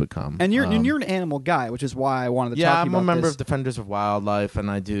stupid we've become. And you're an animal guy, which is why I wanted to talk to you about this. I'm a member of Defenders of Wildlife,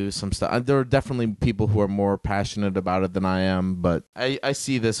 and I do some stuff. There are definitely people who are more passionate about it than I am, but I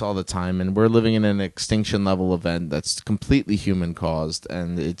see this all the time, and we're living in an extinction level event that's completely human caused.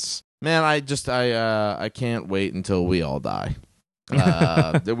 And it's I can't wait until we all die.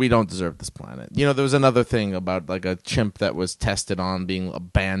 We don't deserve this planet. There was another thing about like a chimp that was tested on being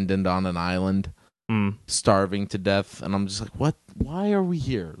abandoned on an island, starving to death, and I'm just like, what? Why are we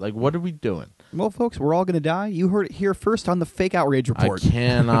here? Like, what are we doing? Well, folks, we're all gonna die. You heard it here first on the Fake Outrage Report. I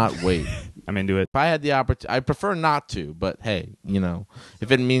cannot wait. I'm into it. If I had the opportunity, I prefer not to, but hey,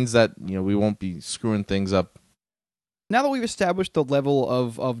 if it means that we won't be screwing things up. Now that we've established the level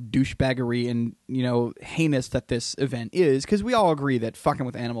of douchebaggery and, heinous that this event is, because we all agree that fucking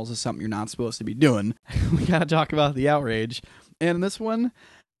with animals is something you're not supposed to be doing, we gotta talk about the outrage. And in this one,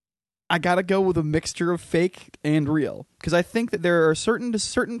 I gotta go with a mixture of fake and real. Because I think that there are a certain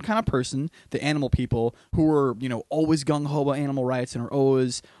kind of person, the animal people, who are, always gung-ho about animal rights and are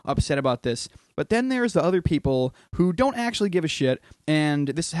always upset about this. But then there's the other people who don't actually give a shit, and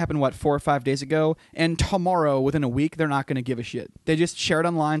this happened, 4 or 5 days ago, and tomorrow, within a week, they're not going to give a shit. They just share it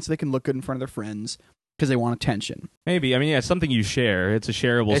online so they can look good in front of their friends because they want attention. Maybe. I mean, it's something you share. It's a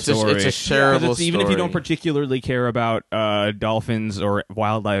shareable story. It's a shareable story. Even if you don't particularly care about dolphins or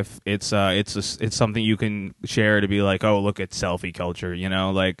wildlife, it's something you can share to be like, oh, look at selfie culture,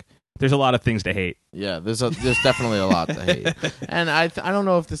 like... There's a lot of things to hate. Yeah, there's definitely a lot to hate. And I don't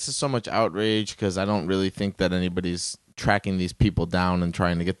know if this is so much outrage because I don't really think that anybody's tracking these people down and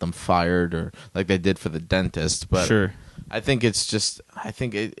trying to get them fired or like they did for the dentist. But sure. I think it's just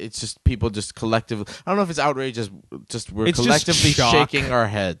people just collectively. I don't know if it's outrage, we're collectively shaking our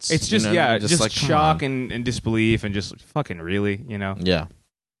heads. It's just just shock and disbelief and just fucking really,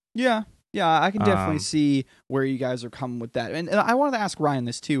 Yeah, I can definitely see where you guys are coming with that. And I wanted to ask Ryan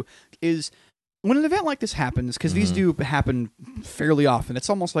this, too, is when an event like this happens, because these do happen fairly often, it's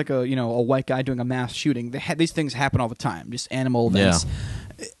almost like a white guy doing a mass shooting. These things happen all the time, just animal events.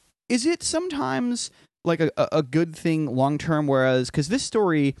 Yeah. Is it sometimes like a good thing long-term, whereas, because this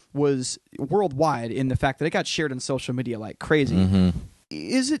story was worldwide in the fact that it got shared on social media like crazy. Mm-hmm.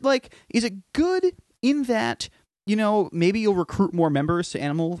 Is it good in that... maybe you'll recruit more members to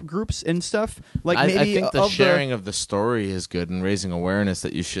animal groups and stuff. Like maybe I think the sharing of the story is good, and raising awareness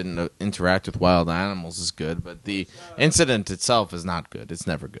that you shouldn't interact with wild animals is good. But the incident itself is not good. It's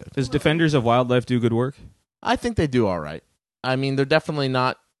never good. Does Defenders of Wildlife do good work? I think they do all right. I mean, they're definitely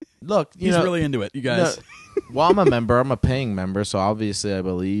not. Look, he's really into it, you guys. Well, I'm a member. I'm a paying member, so obviously I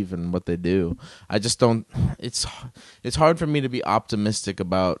believe in what they do. I just don't. It's hard for me to be optimistic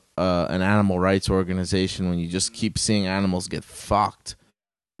about an animal rights organization when you just keep seeing animals get fucked.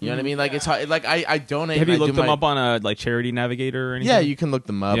 You know what I mean? Like it's hard. Like I donate. Have you looked them up on a Charity Navigator or anything? Yeah, you can look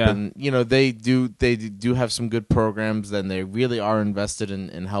them up, and they do have some good programs. And they really are invested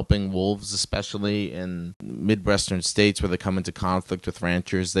in helping wolves, especially in Midwestern states where they come into conflict with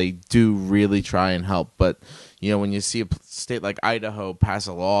ranchers. They do really try and help, but when you see a state like Idaho pass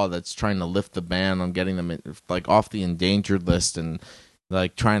a law that's trying to lift the ban on getting them off the endangered list and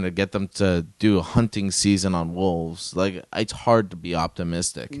trying to get them to do a hunting season on wolves. It's hard to be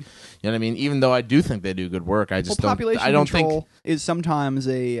optimistic. You know what I mean? Even though I do think they do good work, I just don't. Population I don't control think is sometimes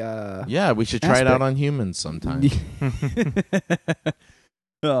a. We should try it out on humans sometime.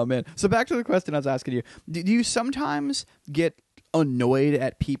 Oh man! So back to the question I was asking you: do you sometimes get annoyed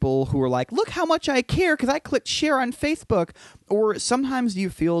at people who are like, "Look how much I care because I clicked share on Facebook," or sometimes do you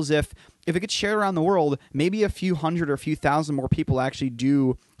feel as if it gets shared around the world, maybe a few hundred or a few thousand more people actually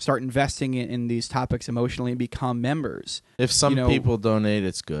do start investing in these topics emotionally and become members? If some people donate,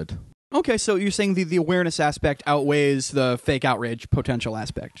 it's good. Okay, so you're saying the awareness aspect outweighs the fake outrage potential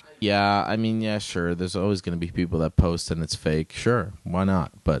aspect. Yeah, I mean, yeah, sure. There's always going to be people that post and it's fake. Sure, why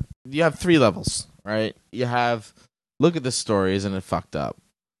not? But you have 3 levels, right? You have, look at this story, isn't it fucked up?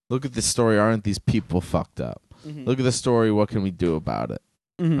 Look at this story, aren't these people fucked up? Mm-hmm. Look at the story, what can we do about it?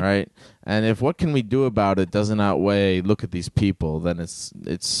 Mm-hmm. Right? And if what can we do about it doesn't outweigh look at these people, then it's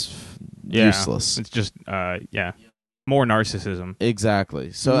useless. It's just, more narcissism.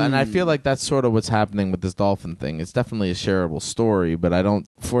 Exactly. So, and I feel like that's sort of what's happening with this dolphin thing. It's definitely a shareable story, but I don't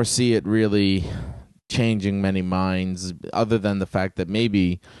foresee it really changing many minds, other than the fact that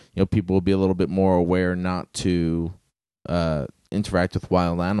maybe people will be a little bit more aware not to interact with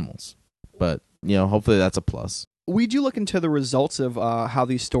wild animals. But hopefully that's a plus. We do look into the results of how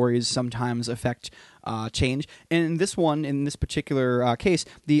these stories sometimes affect change. And in this particular case,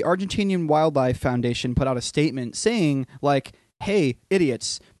 the Argentinian Wildlife Foundation put out a statement saying, like, hey,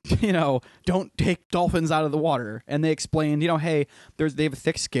 idiots, don't take dolphins out of the water. And they explained, hey, they have a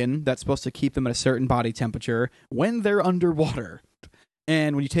thick skin that's supposed to keep them at a certain body temperature when they're underwater.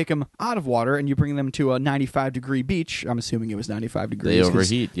 And when you take them out of water and you bring them to a 95-degree beach, I'm assuming it was 95 degrees. They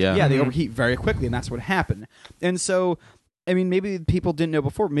overheat, yeah. Yeah, they overheat very quickly, and that's what happened. And so, I mean, maybe people didn't know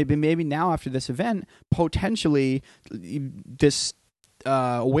before. Maybe now after this event, potentially this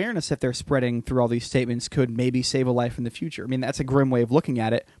awareness that they're spreading through all these statements could maybe save a life in the future. I mean, that's a grim way of looking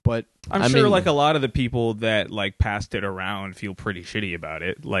at it, but I'm sure like a lot of the people that like passed it around feel pretty shitty about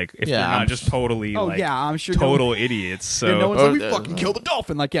it. Like if they're not just totally I'm sure total idiots. So no one's like, we fucking killed the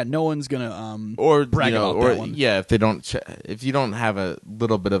dolphin. Like, yeah, no one's gonna brag about that one. Yeah, if you don't have a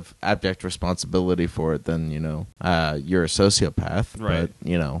little bit of abject responsibility for it, then you're a sociopath. Right.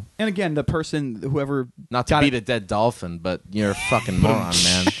 But and again, the person, whoever, not to beat a dead dolphin, but you're a fucking moron,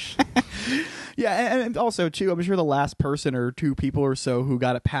 man. Yeah, and also, too, I'm sure the last person or 2 people or so who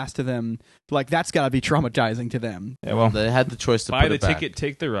got it passed to them, like, that's got to be traumatizing to them. Yeah, well, they had the choice to buy put the it back. ticket,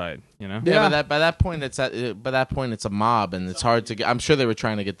 take the ride, Yeah, but by that point, it's a mob, and it's hard to get. I'm sure they were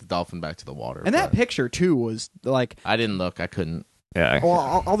trying to get the dolphin back to the water. And that picture, too, was, like... I didn't look. I couldn't. Yeah.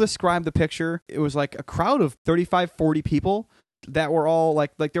 Well, I'll describe the picture. It was, like, a crowd of 35, 40 people that were all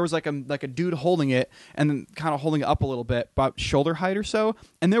like there was like a dude holding it and then kind of holding it up a little bit, about shoulder height or so,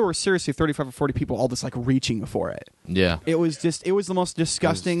 and there were seriously 35 or 40 people all just like reaching for it. Yeah, it was the most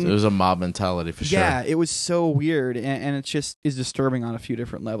disgusting. It was a mob mentality for sure. Yeah, it was so weird, and it just is disturbing on a few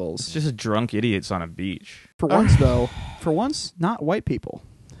different levels. It's just drunk idiots on a beach. For once, though, not white people.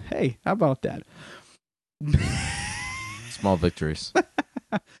 Hey, how about that? Small victories.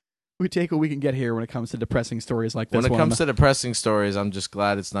 We take what we can get here when it comes to depressing stories like this. When it comes to depressing stories, I'm just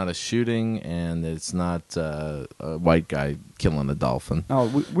glad it's not a shooting and it's not a white guy killing a dolphin.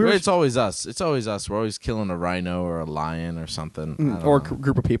 Oh, it's always us. It's always us. We're always killing a rhino or a lion or something. Or a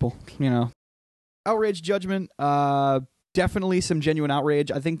group of people, Outrage judgment, definitely some genuine outrage.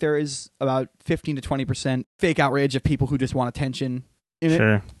 I think there is about 15 to 20% fake outrage of people who just want attention in it.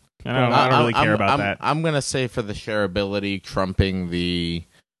 Sure. I don't really care about that. I'm going to say for the shareability trumping the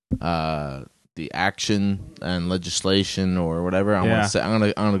action and legislation or whatever. I'm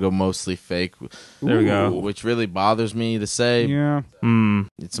gonna go mostly fake. There we go. Which really bothers me to say. Yeah.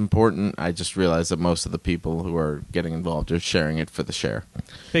 It's important. I just realized that most of the people who are getting involved are sharing it for the share.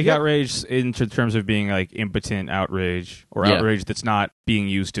 Fake outrage in terms of being like impotent outrage or outrage that's not being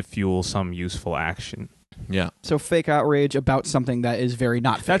used to fuel some useful action. Yeah. So fake outrage about something that is very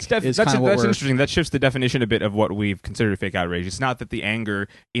not fake. That's interesting. That shifts the definition a bit of what we've considered fake outrage. It's not that the anger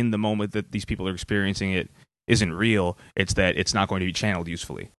in the moment that these people are experiencing it isn't real. It's that it's not going to be channeled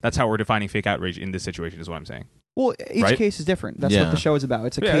usefully. That's how we're defining fake outrage in this situation is what I'm saying. Well, each case is different. That's what the show is about.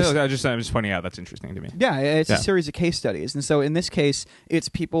 It's a case. I'm just pointing out that's interesting to me. Yeah, it's a series of case studies. And so in this case, it's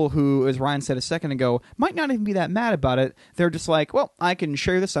people who, as Ryan said a second ago, might not even be that mad about it. They're just like, well, I can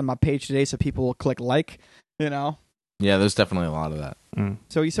share this on my page today so people will click like, Yeah, there's definitely a lot of that.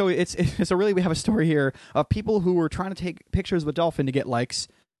 So it's really, we have a story here of people who were trying to take pictures of a dolphin to get likes.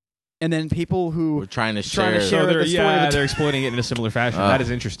 And then people who were trying to share the story. They're exploiting it in a similar fashion. That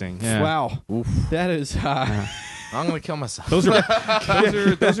is interesting. Yeah. Wow. Oof. That is... I'm going to kill myself. Those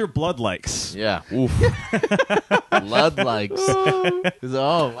are blood likes. Yeah. Oof. Blood likes.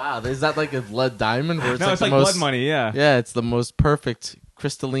 Oh, wow. Is that like a blood diamond? Where it's it's like blood money, yeah. Yeah, it's the most perfect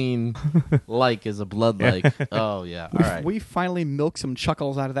crystalline like is a blood like. Oh, yeah. All right. We finally milked some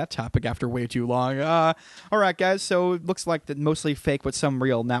chuckles out of that topic after way too long. All right, guys. So it looks like that mostly fake, but some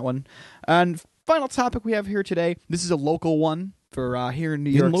real in that one. And final topic we have here today. This is a local one for here in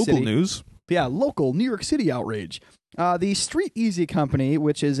New York City. Local news. Yeah, local New York City outrage. The Street Easy Company,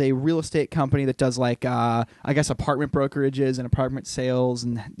 which is a real estate company that does like I guess apartment brokerages and apartment sales,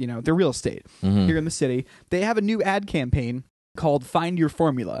 and they're real estate here in the city. They have a new ad campaign called "Find Your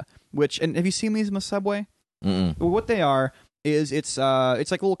Formula." And have you seen these in the subway? Mm-mm. Well, what they are is it's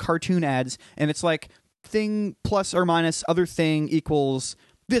like little cartoon ads, and it's like thing plus or minus other thing equals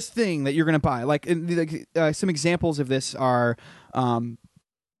this thing that you're going to buy. Like some examples of this are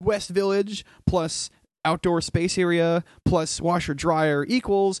West Village plus outdoor space area plus washer dryer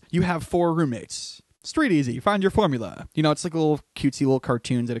equals you have 4 roommates. Street Easy, find your formula. It's like little cutesy little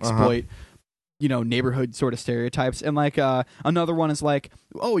cartoons that exploit neighborhood sort of stereotypes. And like another one is like,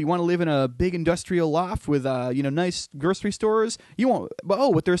 oh, you want to live in a big industrial loft with nice grocery stores?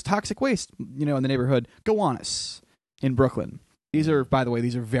 But there's toxic waste in the neighborhood. Go on us in Brooklyn. These are, by the way,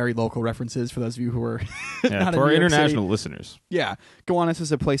 very local references for those of you who are not for our international City. listeners. Yeah, Gowanus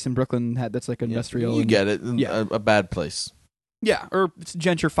is a place in Brooklyn that's like industrial. You get it. Yeah. A bad place. Yeah, or it's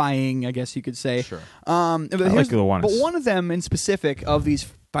gentrifying, I guess you could say. Sure. But Gowanus. But one of them in specific of these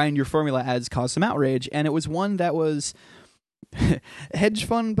Find Your Formula ads caused some outrage, and it was one that was hedge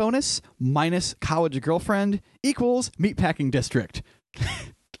fund bonus minus college girlfriend equals meatpacking district.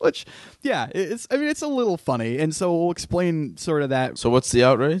 Which, yeah, it's a little funny, and so we'll explain sort of that. So what's the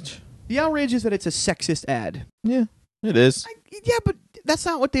outrage? The outrage is that it's a sexist ad. Yeah, it is. Yeah, but that's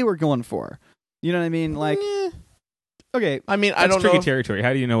not what they were going for. You know what I mean? Like, okay. I mean, that's I don't tricky know. territory.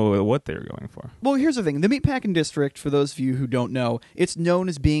 How do you know what they were going for? Well, here's the thing. The meatpacking district, for those of you who don't know, it's known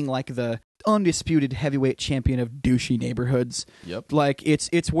as being like the undisputed heavyweight champion of douchey neighborhoods. Yep. Like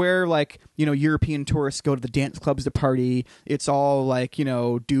it's where like European tourists go to the dance clubs to party. It's all like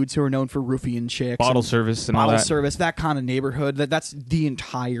dudes who are known for roofing chicks, bottle service and all that. Bottle service, that kind of neighborhood. That's the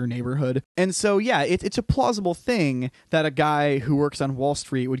entire neighborhood. And so yeah, it's a plausible thing that a guy who works on Wall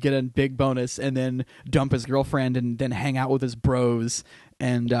Street would get a big bonus and then dump his girlfriend and then hang out with his bros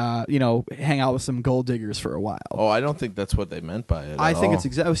and hang out with some gold diggers for a while. Oh, I don't think that's what they meant by it. I think it's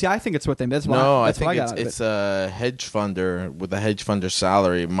exactly. See, I think it's what they meant. I think it's a hedge funder with a hedge funder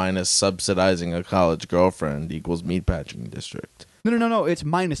salary minus subsidizing a college girlfriend equals meatpacking district. No. It's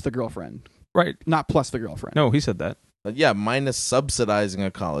minus the girlfriend, right? Not plus the girlfriend. No, he said that. Yeah, minus subsidizing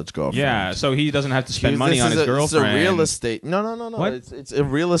a college girlfriend. Yeah, so he doesn't have to spend money on his girlfriend. It's a real estate. No. What? It's a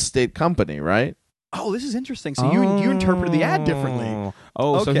real estate company, right? Oh, this is interesting. So you interpreted the ad differently.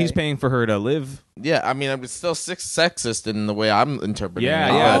 Oh, okay. So he's paying for her to live. Yeah, I mean, it's still sexist in the way I'm interpreting it.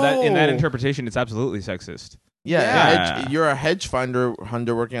 Yeah. In that interpretation, it's absolutely sexist. Yeah. You're a hedge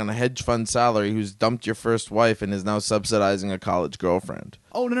funder working on a hedge fund salary who's dumped your first wife and is now subsidizing a college girlfriend.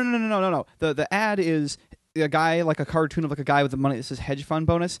 Oh, no. The ad is a guy, like a cartoon of like a guy with the money that says hedge fund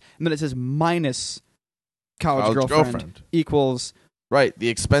bonus, and then it says minus college girlfriend equals... Right, the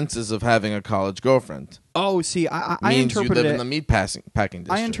expenses of having a college girlfriend. Oh, see, I means interpreted you live in the meatpacking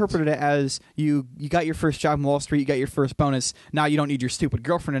district. I interpreted it as you got your first job on Wall Street, you got your first bonus. Now you don't need your stupid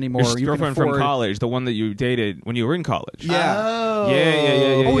girlfriend anymore. Your girlfriend from college, the one that you dated when you were in college. Yeah. Oh.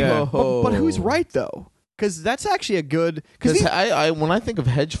 Yeah. But who's right though? Because that's actually a good. Because when I think of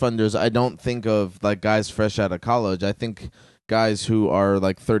hedge funders, I don't think of like guys fresh out of college. I think guys who are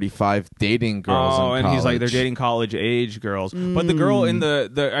like 35 dating girls. Oh, and college. he's like, they're dating college age girls. But the girl in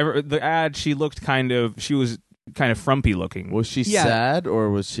the ad, she was kind of frumpy looking. Was she sad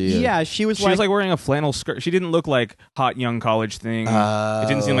or was she? She was. She was like wearing a flannel skirt. She didn't look like hot young college thing. It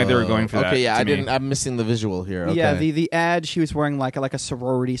didn't seem like they were going for that. Okay, yeah, me. I'm missing the visual here. Okay. Yeah, the ad, she was wearing like a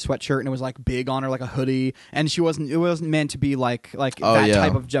sorority sweatshirt and it was like big on her, like a hoodie, and it wasn't meant to be like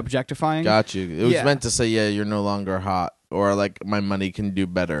type of objectifying. Got you. It was meant to say, you're no longer hot. Or like my money can do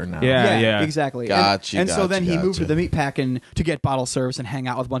better now. Yeah, exactly. Gotcha. And so then he moved to the meatpacking to get bottle service and hang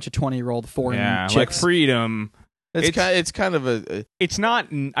out with a bunch of 20-year-old foreign chicks. Like freedom. It's kind of a. It's not.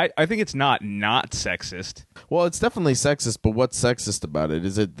 I think it's not sexist. Well, it's definitely sexist. But what's sexist about it?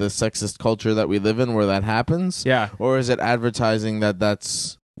 Is it the sexist culture that we live in where that happens? Yeah. Or is it advertising that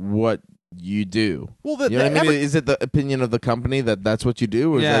that's what you do? Well, you know what I mean? Is it the opinion of the company that that's what you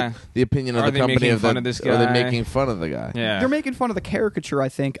do, or is that the opinion of the company of this guy? Are they making fun of the guy? Yeah, they're making fun of the caricature, I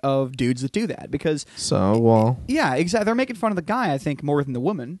think, of dudes that do that because. Yeah, exactly. They're making fun of the guy, I think, more than the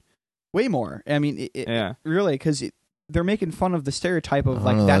woman, way more. I mean, really, because they're making fun of the stereotype of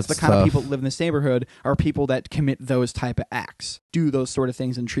like that's the kind of people that live in this neighborhood are people that commit those type of acts, do those sort of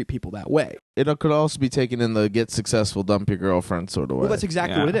things, and treat people that way. It could also be taken in the get successful, dump your girlfriend sort of way. Well, that's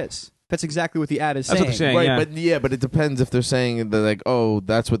exactly what it is. That's exactly what the ad is saying. What they're saying, right? But it depends if they're saying that like, oh,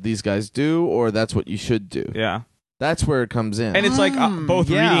 that's what these guys do, or that's what you should do. Yeah, that's where it comes in. And it's like both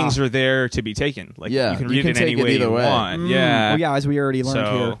readings are there to be taken. Like you can read it in any way you want. Well, as we already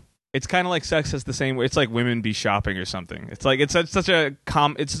learned here. It's kind of like sexist the same way. It's like women be shopping or something. It's like it's such a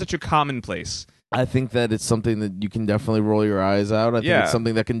commonplace. I think that it's something that you can definitely roll your eyes out. I think it's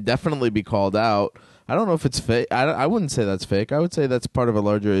something that can definitely be called out. I don't know if it's fake. I wouldn't say that's fake. I would say that's part of a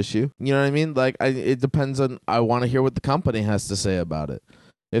larger issue. You know what I mean? Like, it depends on. I want to hear what the company has to say about it.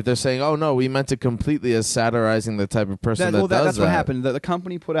 If they're saying, "Oh no, we meant it completely as satirizing the type of person that does that," that's what happened. The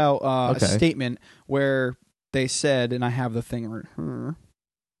company put out a statement where they said, and I have the thing right here.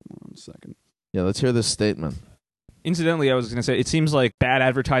 1 second. Yeah, let's hear this statement. Incidentally, I was going to say, it seems like bad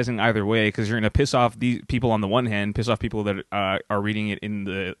advertising either way, because you're going to piss off these people on the one hand, piss off people that are reading it in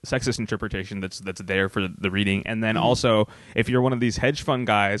the sexist interpretation that's there for the reading, and then also, if you're one of these hedge fund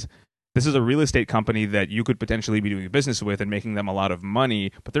guys, this is a real estate company that you could potentially be doing business with and making them a lot of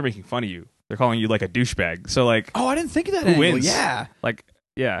money, but they're making fun of you. They're calling you like a douchebag. So like, oh, I didn't think of that. Who angle. wins? Yeah, like,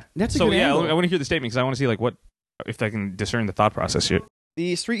 yeah, that's a good angle. I want to hear the statement because I want to see like what if I can discern the thought process here.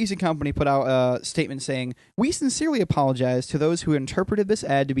 The Street Easy Company put out a statement saying, "We sincerely apologize to those who interpreted this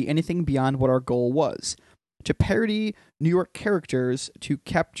ad to be anything beyond what our goal was. To parody New York characters, to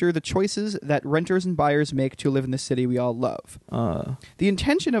capture the choices that renters and buyers make to live in the city we all love. The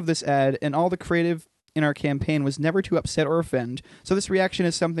intention of this ad and all the creative in our campaign was never to upset or offend, so this reaction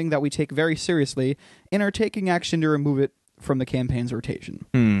is something that we take very seriously and are taking action to remove it from the campaign's rotation."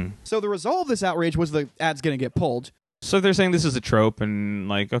 So the result of this outrage was the ad's going to get pulled. So they're saying this is a trope, and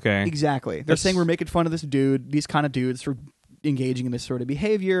like, okay. Exactly. They're saying we're making fun of this dude, these kind of dudes, for engaging in this sort of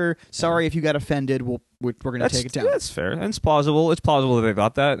behavior. Sorry if you got offended. We're going to take it down. That's fair. And it's plausible. It's plausible that they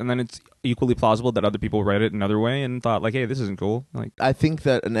thought that, and then it's equally plausible that other people read it another way and thought, like, hey, this isn't cool. Like, I think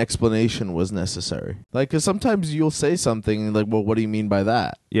that an explanation was necessary. Like, because sometimes you'll say something like, well, what do you mean by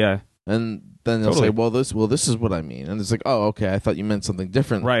that? Yeah. And then they'll say, well, this is what I mean. And it's like, oh, okay, I thought you meant something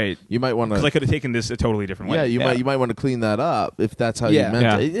different. Right. You might want to... Because I could have taken this a totally different way. Yeah, you might want to clean that up if that's how you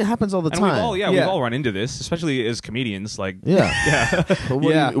meant it. It happens all the time. We've all run into this, especially as comedians. Like,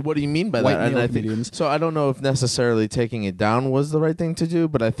 what do you mean by White that? And I think, so I don't know if necessarily taking it down was the right thing to do,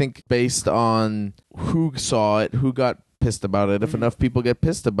 but I think based on who saw it, who got pissed about it, if enough people get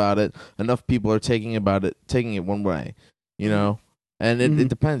pissed about it, enough people are taking it one way, you know? And it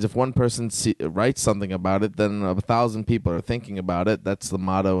depends. If one person writes something about it, then 1,000 people are thinking about it. That's the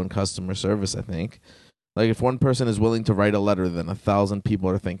motto in customer service, I think. Like, if one person is willing to write a letter, then 1,000 people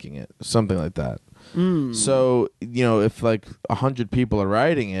are thinking it. Something like that. So, you know, if like 100 people are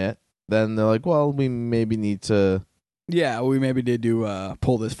writing it, then they're like, well, we maybe need to... Yeah, we maybe did do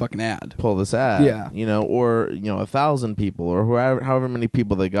pull this fucking ad. Pull this ad. Yeah. You know, or, you know, 1,000 people or however many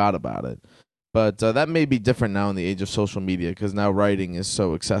people they got about it. But that may be different now in the age of social media because now writing is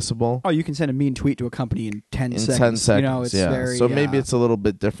so accessible. Oh, you can send a mean tweet to a company in 10 seconds. 10 seconds, you know, it's very, so maybe it's a little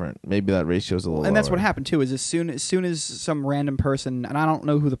bit different. Maybe that ratio is a little And that's lower. what happened, too, is as soon as some random person, and I don't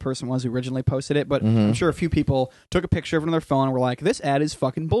know who the person was who originally posted it, but I'm sure a few people took a picture of it on their phone and were like, this ad is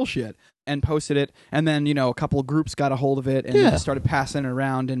fucking bullshit, and posted it. And then, you know, a couple of groups got a hold of it and started passing it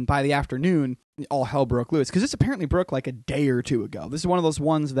around. And by the afternoon, all hell broke loose. Because this apparently broke like a day or two ago. This is one of those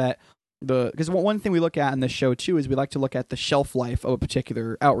ones that... Because one thing we look at in this show too is we like to look at the shelf life of a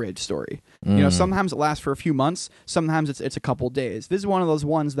particular outrage story. You know, sometimes it lasts for a few months, sometimes it's a couple days. This is one of those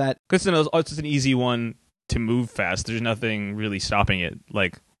ones that because it's just an easy one to move fast. There's nothing really stopping it.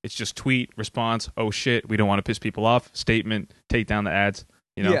 Like it's just tweet response. Oh shit, we don't want to piss people off. Statement, take down the ads.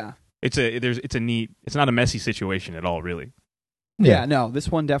 You know, it's not a messy situation at all, really. Yeah, no, this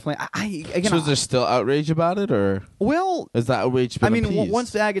one definitely. So is there still outrage about it, or is that outrage been appeased? Once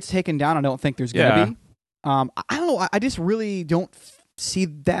the ad gets taken down, I don't think there's gonna be. I don't know. I just really don't see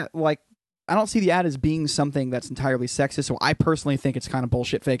that. Like, I don't see the ad as being something that's entirely sexist. So I personally think it's kind of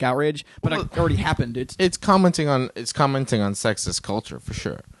bullshit, fake outrage. But it already happened. It's commenting on sexist culture for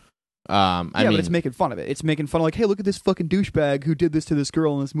sure. But it's making fun of it. It's making fun of like, hey, look at this fucking douchebag who did this to this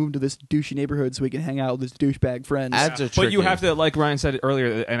girl and let's move to this douchey neighborhood so we can hang out with this douchebag friends. Ads are tricky. But you have to, like Ryan said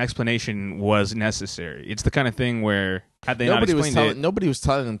earlier, an explanation was necessary. It's the kind of thing where had they not explained it, nobody was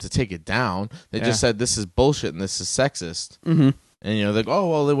telling them to take it down. They just said this is bullshit and this is sexist. And you know, like, oh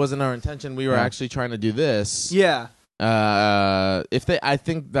well, it wasn't our intention. We were actually trying to do this. Yeah. I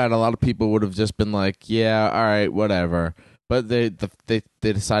think that a lot of people would have just been like, yeah, all right, whatever. But they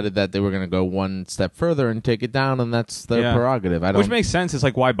decided that they were going to go one step further and take it down, and that's their prerogative. Which makes sense. It's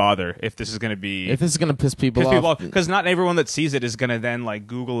like, why bother if this is going to piss people off? Because not everyone that sees it is going to then like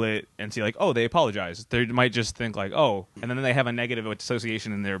Google it and see like, oh, they apologize. They might just think like, oh, and then they have a negative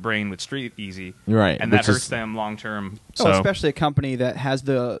association in their brain with Street Easy, right? And that hurts them long term. So especially a company that has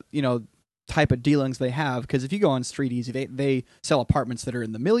the type of dealings they have, because if you go on Street Easy, they sell apartments that are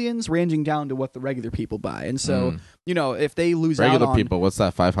in the millions, ranging down to what the regular people buy. And so, if they lose regular out on people, what's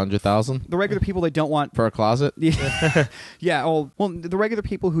that, 500,000? The regular people, they don't want for a closet. Yeah. Well, the regular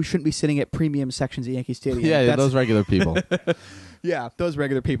people who shouldn't be sitting at premium sections at Yankee Stadium. Yeah, those regular people. Yeah, those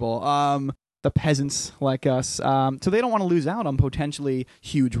regular people. The peasants like us. So they don't want to lose out on potentially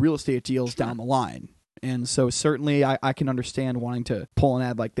huge real estate deals down the line. And so certainly I can understand wanting to pull an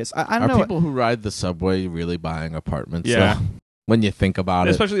ad like this. I don't know. Are people who ride the subway really buying apartments? Yeah. When you think about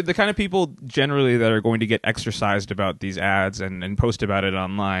it. Especially the kind of people generally that are going to get exercised about these ads and post about it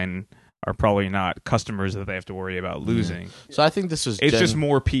online are probably not customers that they have to worry about losing. So I think this was... It's just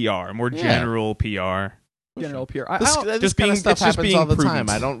more PR, more general PR. General PR. This kind of stuff happens all the time.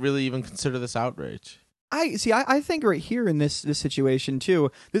 I don't really even consider this outrage. I think right here in this situation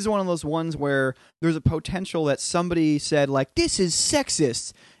too, this is one of those ones where there's a potential that somebody said like, this is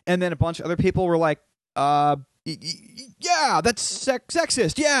sexist, and then a bunch of other people were like, yeah, that's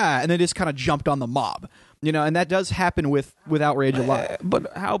sexist, yeah, and they just kind of jumped on the mob, and that does happen with outrage a lot.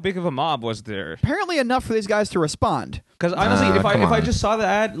 But how big of a mob was there? Apparently enough for these guys to respond. Because honestly, if I just saw the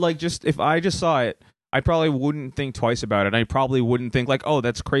ad, if I just saw it, I probably wouldn't think twice about it. I probably wouldn't think like, oh,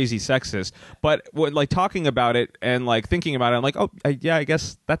 that's crazy sexist. But talking about it and thinking about it, I'm like, oh, yeah, I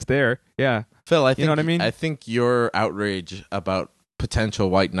guess that's there. Yeah. Phil, I think, you know what I mean? I think your outrage about potential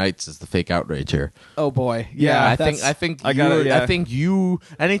white knights is the fake outrage here. Oh boy. Yeah. I think you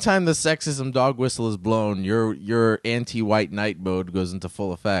anytime the sexism dog whistle is blown, your anti-white knight mode goes into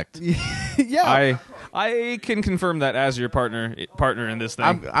full effect. Yeah. I can confirm that as your partner in this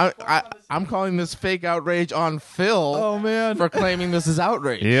thing. I'm calling this fake outrage on Phil. Oh man, for claiming this is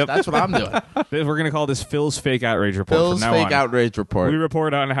outrage. Yep. That's what I'm doing. We're gonna call this Phil's fake outrage report. Phil's from now fake on. Outrage report. We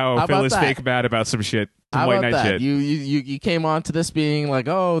report on how Phil is fake mad about some shit. How white about knight that? shit. You came on to this being like,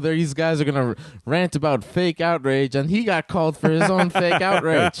 oh, these guys are gonna rant about fake outrage, and he got called for his own fake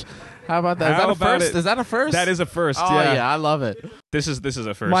outrage. How about that? Is that a first? That is a first. Oh yeah, I love it. This is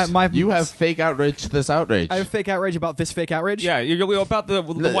a first. You have fake outrage to this outrage. I have fake outrage about this fake outrage. Yeah, you're about the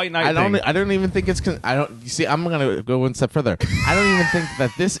white knight thing. I don't even think it's. You see, I'm gonna go one step further. I don't even think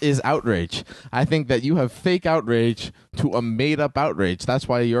that this is outrage. I think that you have fake outrage to a made up outrage. That's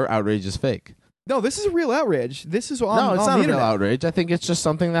why your outrage is fake. No, this is a real outrage. This is on no, it's on not the a real internet. outrage. I think it's just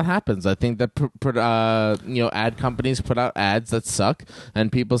something that happens. I think that ad companies put out ads that suck,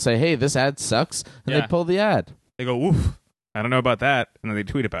 and people say, "Hey, this ad sucks," and they pull the ad. They go, "Oof, I don't know about that," and then they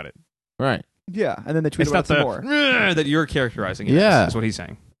tweet about it. Right. Yeah, and then they tweet about it some more. That you're characterizing. Yeah, that's what he's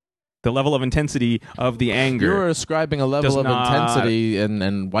saying. The level of intensity of the anger. You're ascribing a level of intensity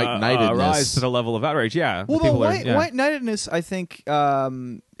and white-knightedness. Rise to the level of outrage, yeah. Well, the white-knightedness, I think,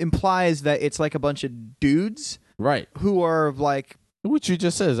 implies that it's like a bunch of dudes who are like... Which you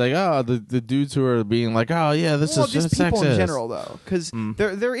just said is like, oh, the dudes who are being like, oh, yeah, this is just people sexist. In general, though. Because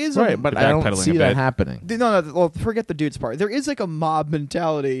there is... but I don't see that happening. No, well, forget the dudes part. There is like a mob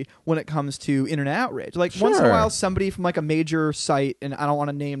mentality when it comes to internet outrage. Like, once in a while, somebody from like a major site, and I don't want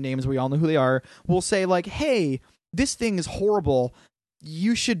to name names, we all know who they are, will say like, hey, this thing is horrible.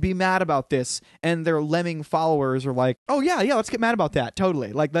 You should be mad about this. And their lemming followers are like, oh, yeah, let's get mad about that.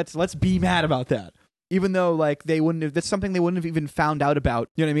 Totally. Like, let's be mad about that. Even though, like, that's something they wouldn't have even found out about.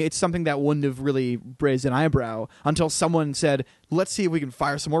 You know what I mean? It's something that wouldn't have really raised an eyebrow until someone said, let's see if we can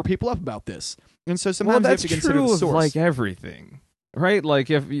fire some more people up about this. And so sometimes you have to consider the source. Of, like, everything. Right? Like,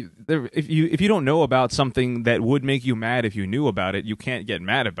 if you don't know about something that would make you mad if you knew about it, you can't get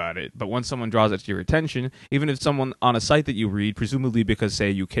mad about it. But once someone draws it to your attention, even if someone on a site that you read, presumably because, say,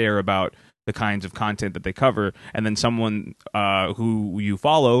 you care about the kinds of content that they cover, and then someone who you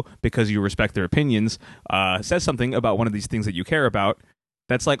follow because you respect their opinions says something about one of these things that you care about,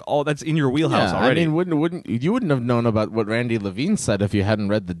 that's like that's in your wheelhouse already. I mean, you wouldn't have known about what Randy Levine said if you hadn't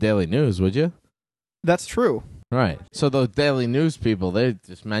read the Daily News, would you? That's true. Right. So those Daily News people, they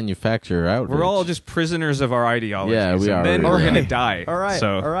just manufacture outrage. We're all just prisoners of our ideologies. Yeah, we are. And then we're going to die. All right.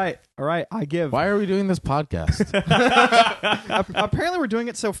 So. All right. I give. Why are we doing this podcast? Apparently, we're doing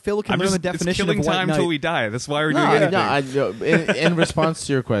it so Phil can learn the definition of white knight. It's killing time till we die. That's why we're doing it. In response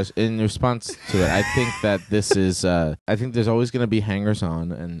to your question, in response to it, I think that this is. I think there's always going to be hangers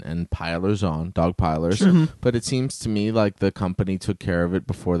on and pilers on, dog pilers. Mm-hmm. But it seems to me like the company took care of it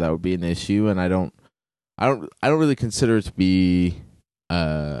before that would be an issue, and I don't really consider it to be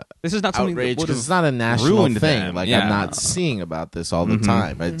this is not something outrage because it's not a national thing. Them. Like I'm not seeing about this all the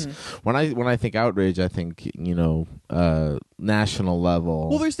time. It's when I think outrage, I think national level.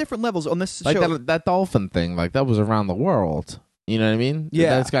 Well, there's different levels on this like show. that Dolphin thing. Like that was around the world. You know what I mean?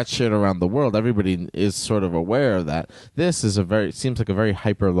 Yeah. That's got shit around the world. Everybody is sort of aware of that. This is seems like a very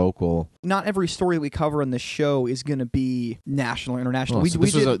hyper local. Not every story we cover in this show is going to be national or international.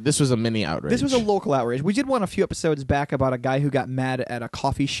 Well, this was a mini outrage. This was a local outrage. We did one a few episodes back about a guy who got mad at a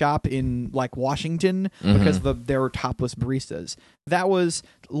coffee shop in like Washington because there were topless baristas. That was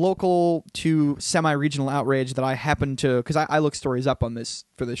local to semi-regional outrage that I happened to, because I look stories up on this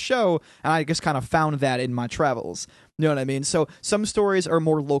for this show, and I just kind of found that in my travels. You know what I mean? So some stories are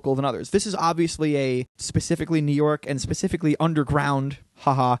more local than others. This is obviously a specifically New York and specifically underground,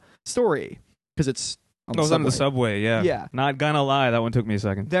 story, because it's on the subway. On the subway, yeah. Yeah. Not gonna lie, that one took me a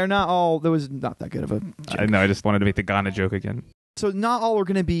second. They're not all, there was not that good of a joke. I know, I just wanted to make the Ghana joke again. So not all are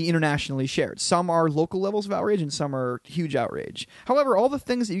going to be internationally shared. Some are local levels of outrage and some are huge outrage. However, all the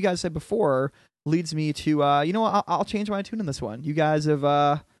things that you guys said before leads me to, you know what, I'll change my tune on this one. You guys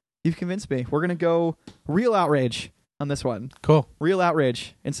have, you've convinced me. We're going to go real outrage on this one. Cool. Real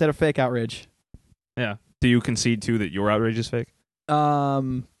outrage instead of fake outrage. Yeah. Do you concede, too, that your outrage is fake?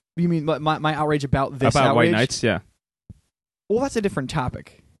 You mean my outrage about this About outrage? white knights? Yeah. Well, that's a different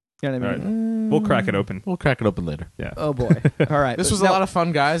topic. You know what I mean? We'll crack it open. We'll crack it open later. Yeah. Oh, boy. All right. This was a lot of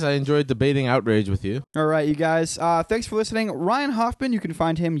fun, guys. I enjoyed debating outrage with you. All right, you guys. Thanks for listening. Ryan Hoffman, you can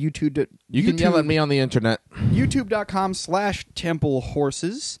find him YouTube. You can yell at me on the internet.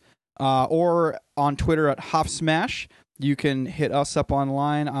 YouTube.com/TempleHorses or on Twitter at HoffSmash. You can hit us up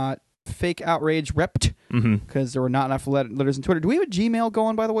online at Fake Outrage Rept because there were not enough letters in Twitter. Do we have a Gmail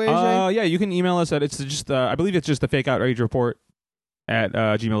going, by the way, AJ? Yeah, you can email us at, it's just, I believe it's just the Fake Outrage Report at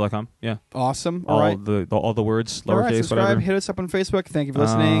gmail.com. Yeah. Awesome. All right. all the words, lowercase, all right, subscribe, whatever. Hit us up on Facebook. Thank you for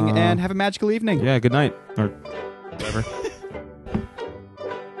listening, and have a magical evening. Yeah, good night. Or whatever.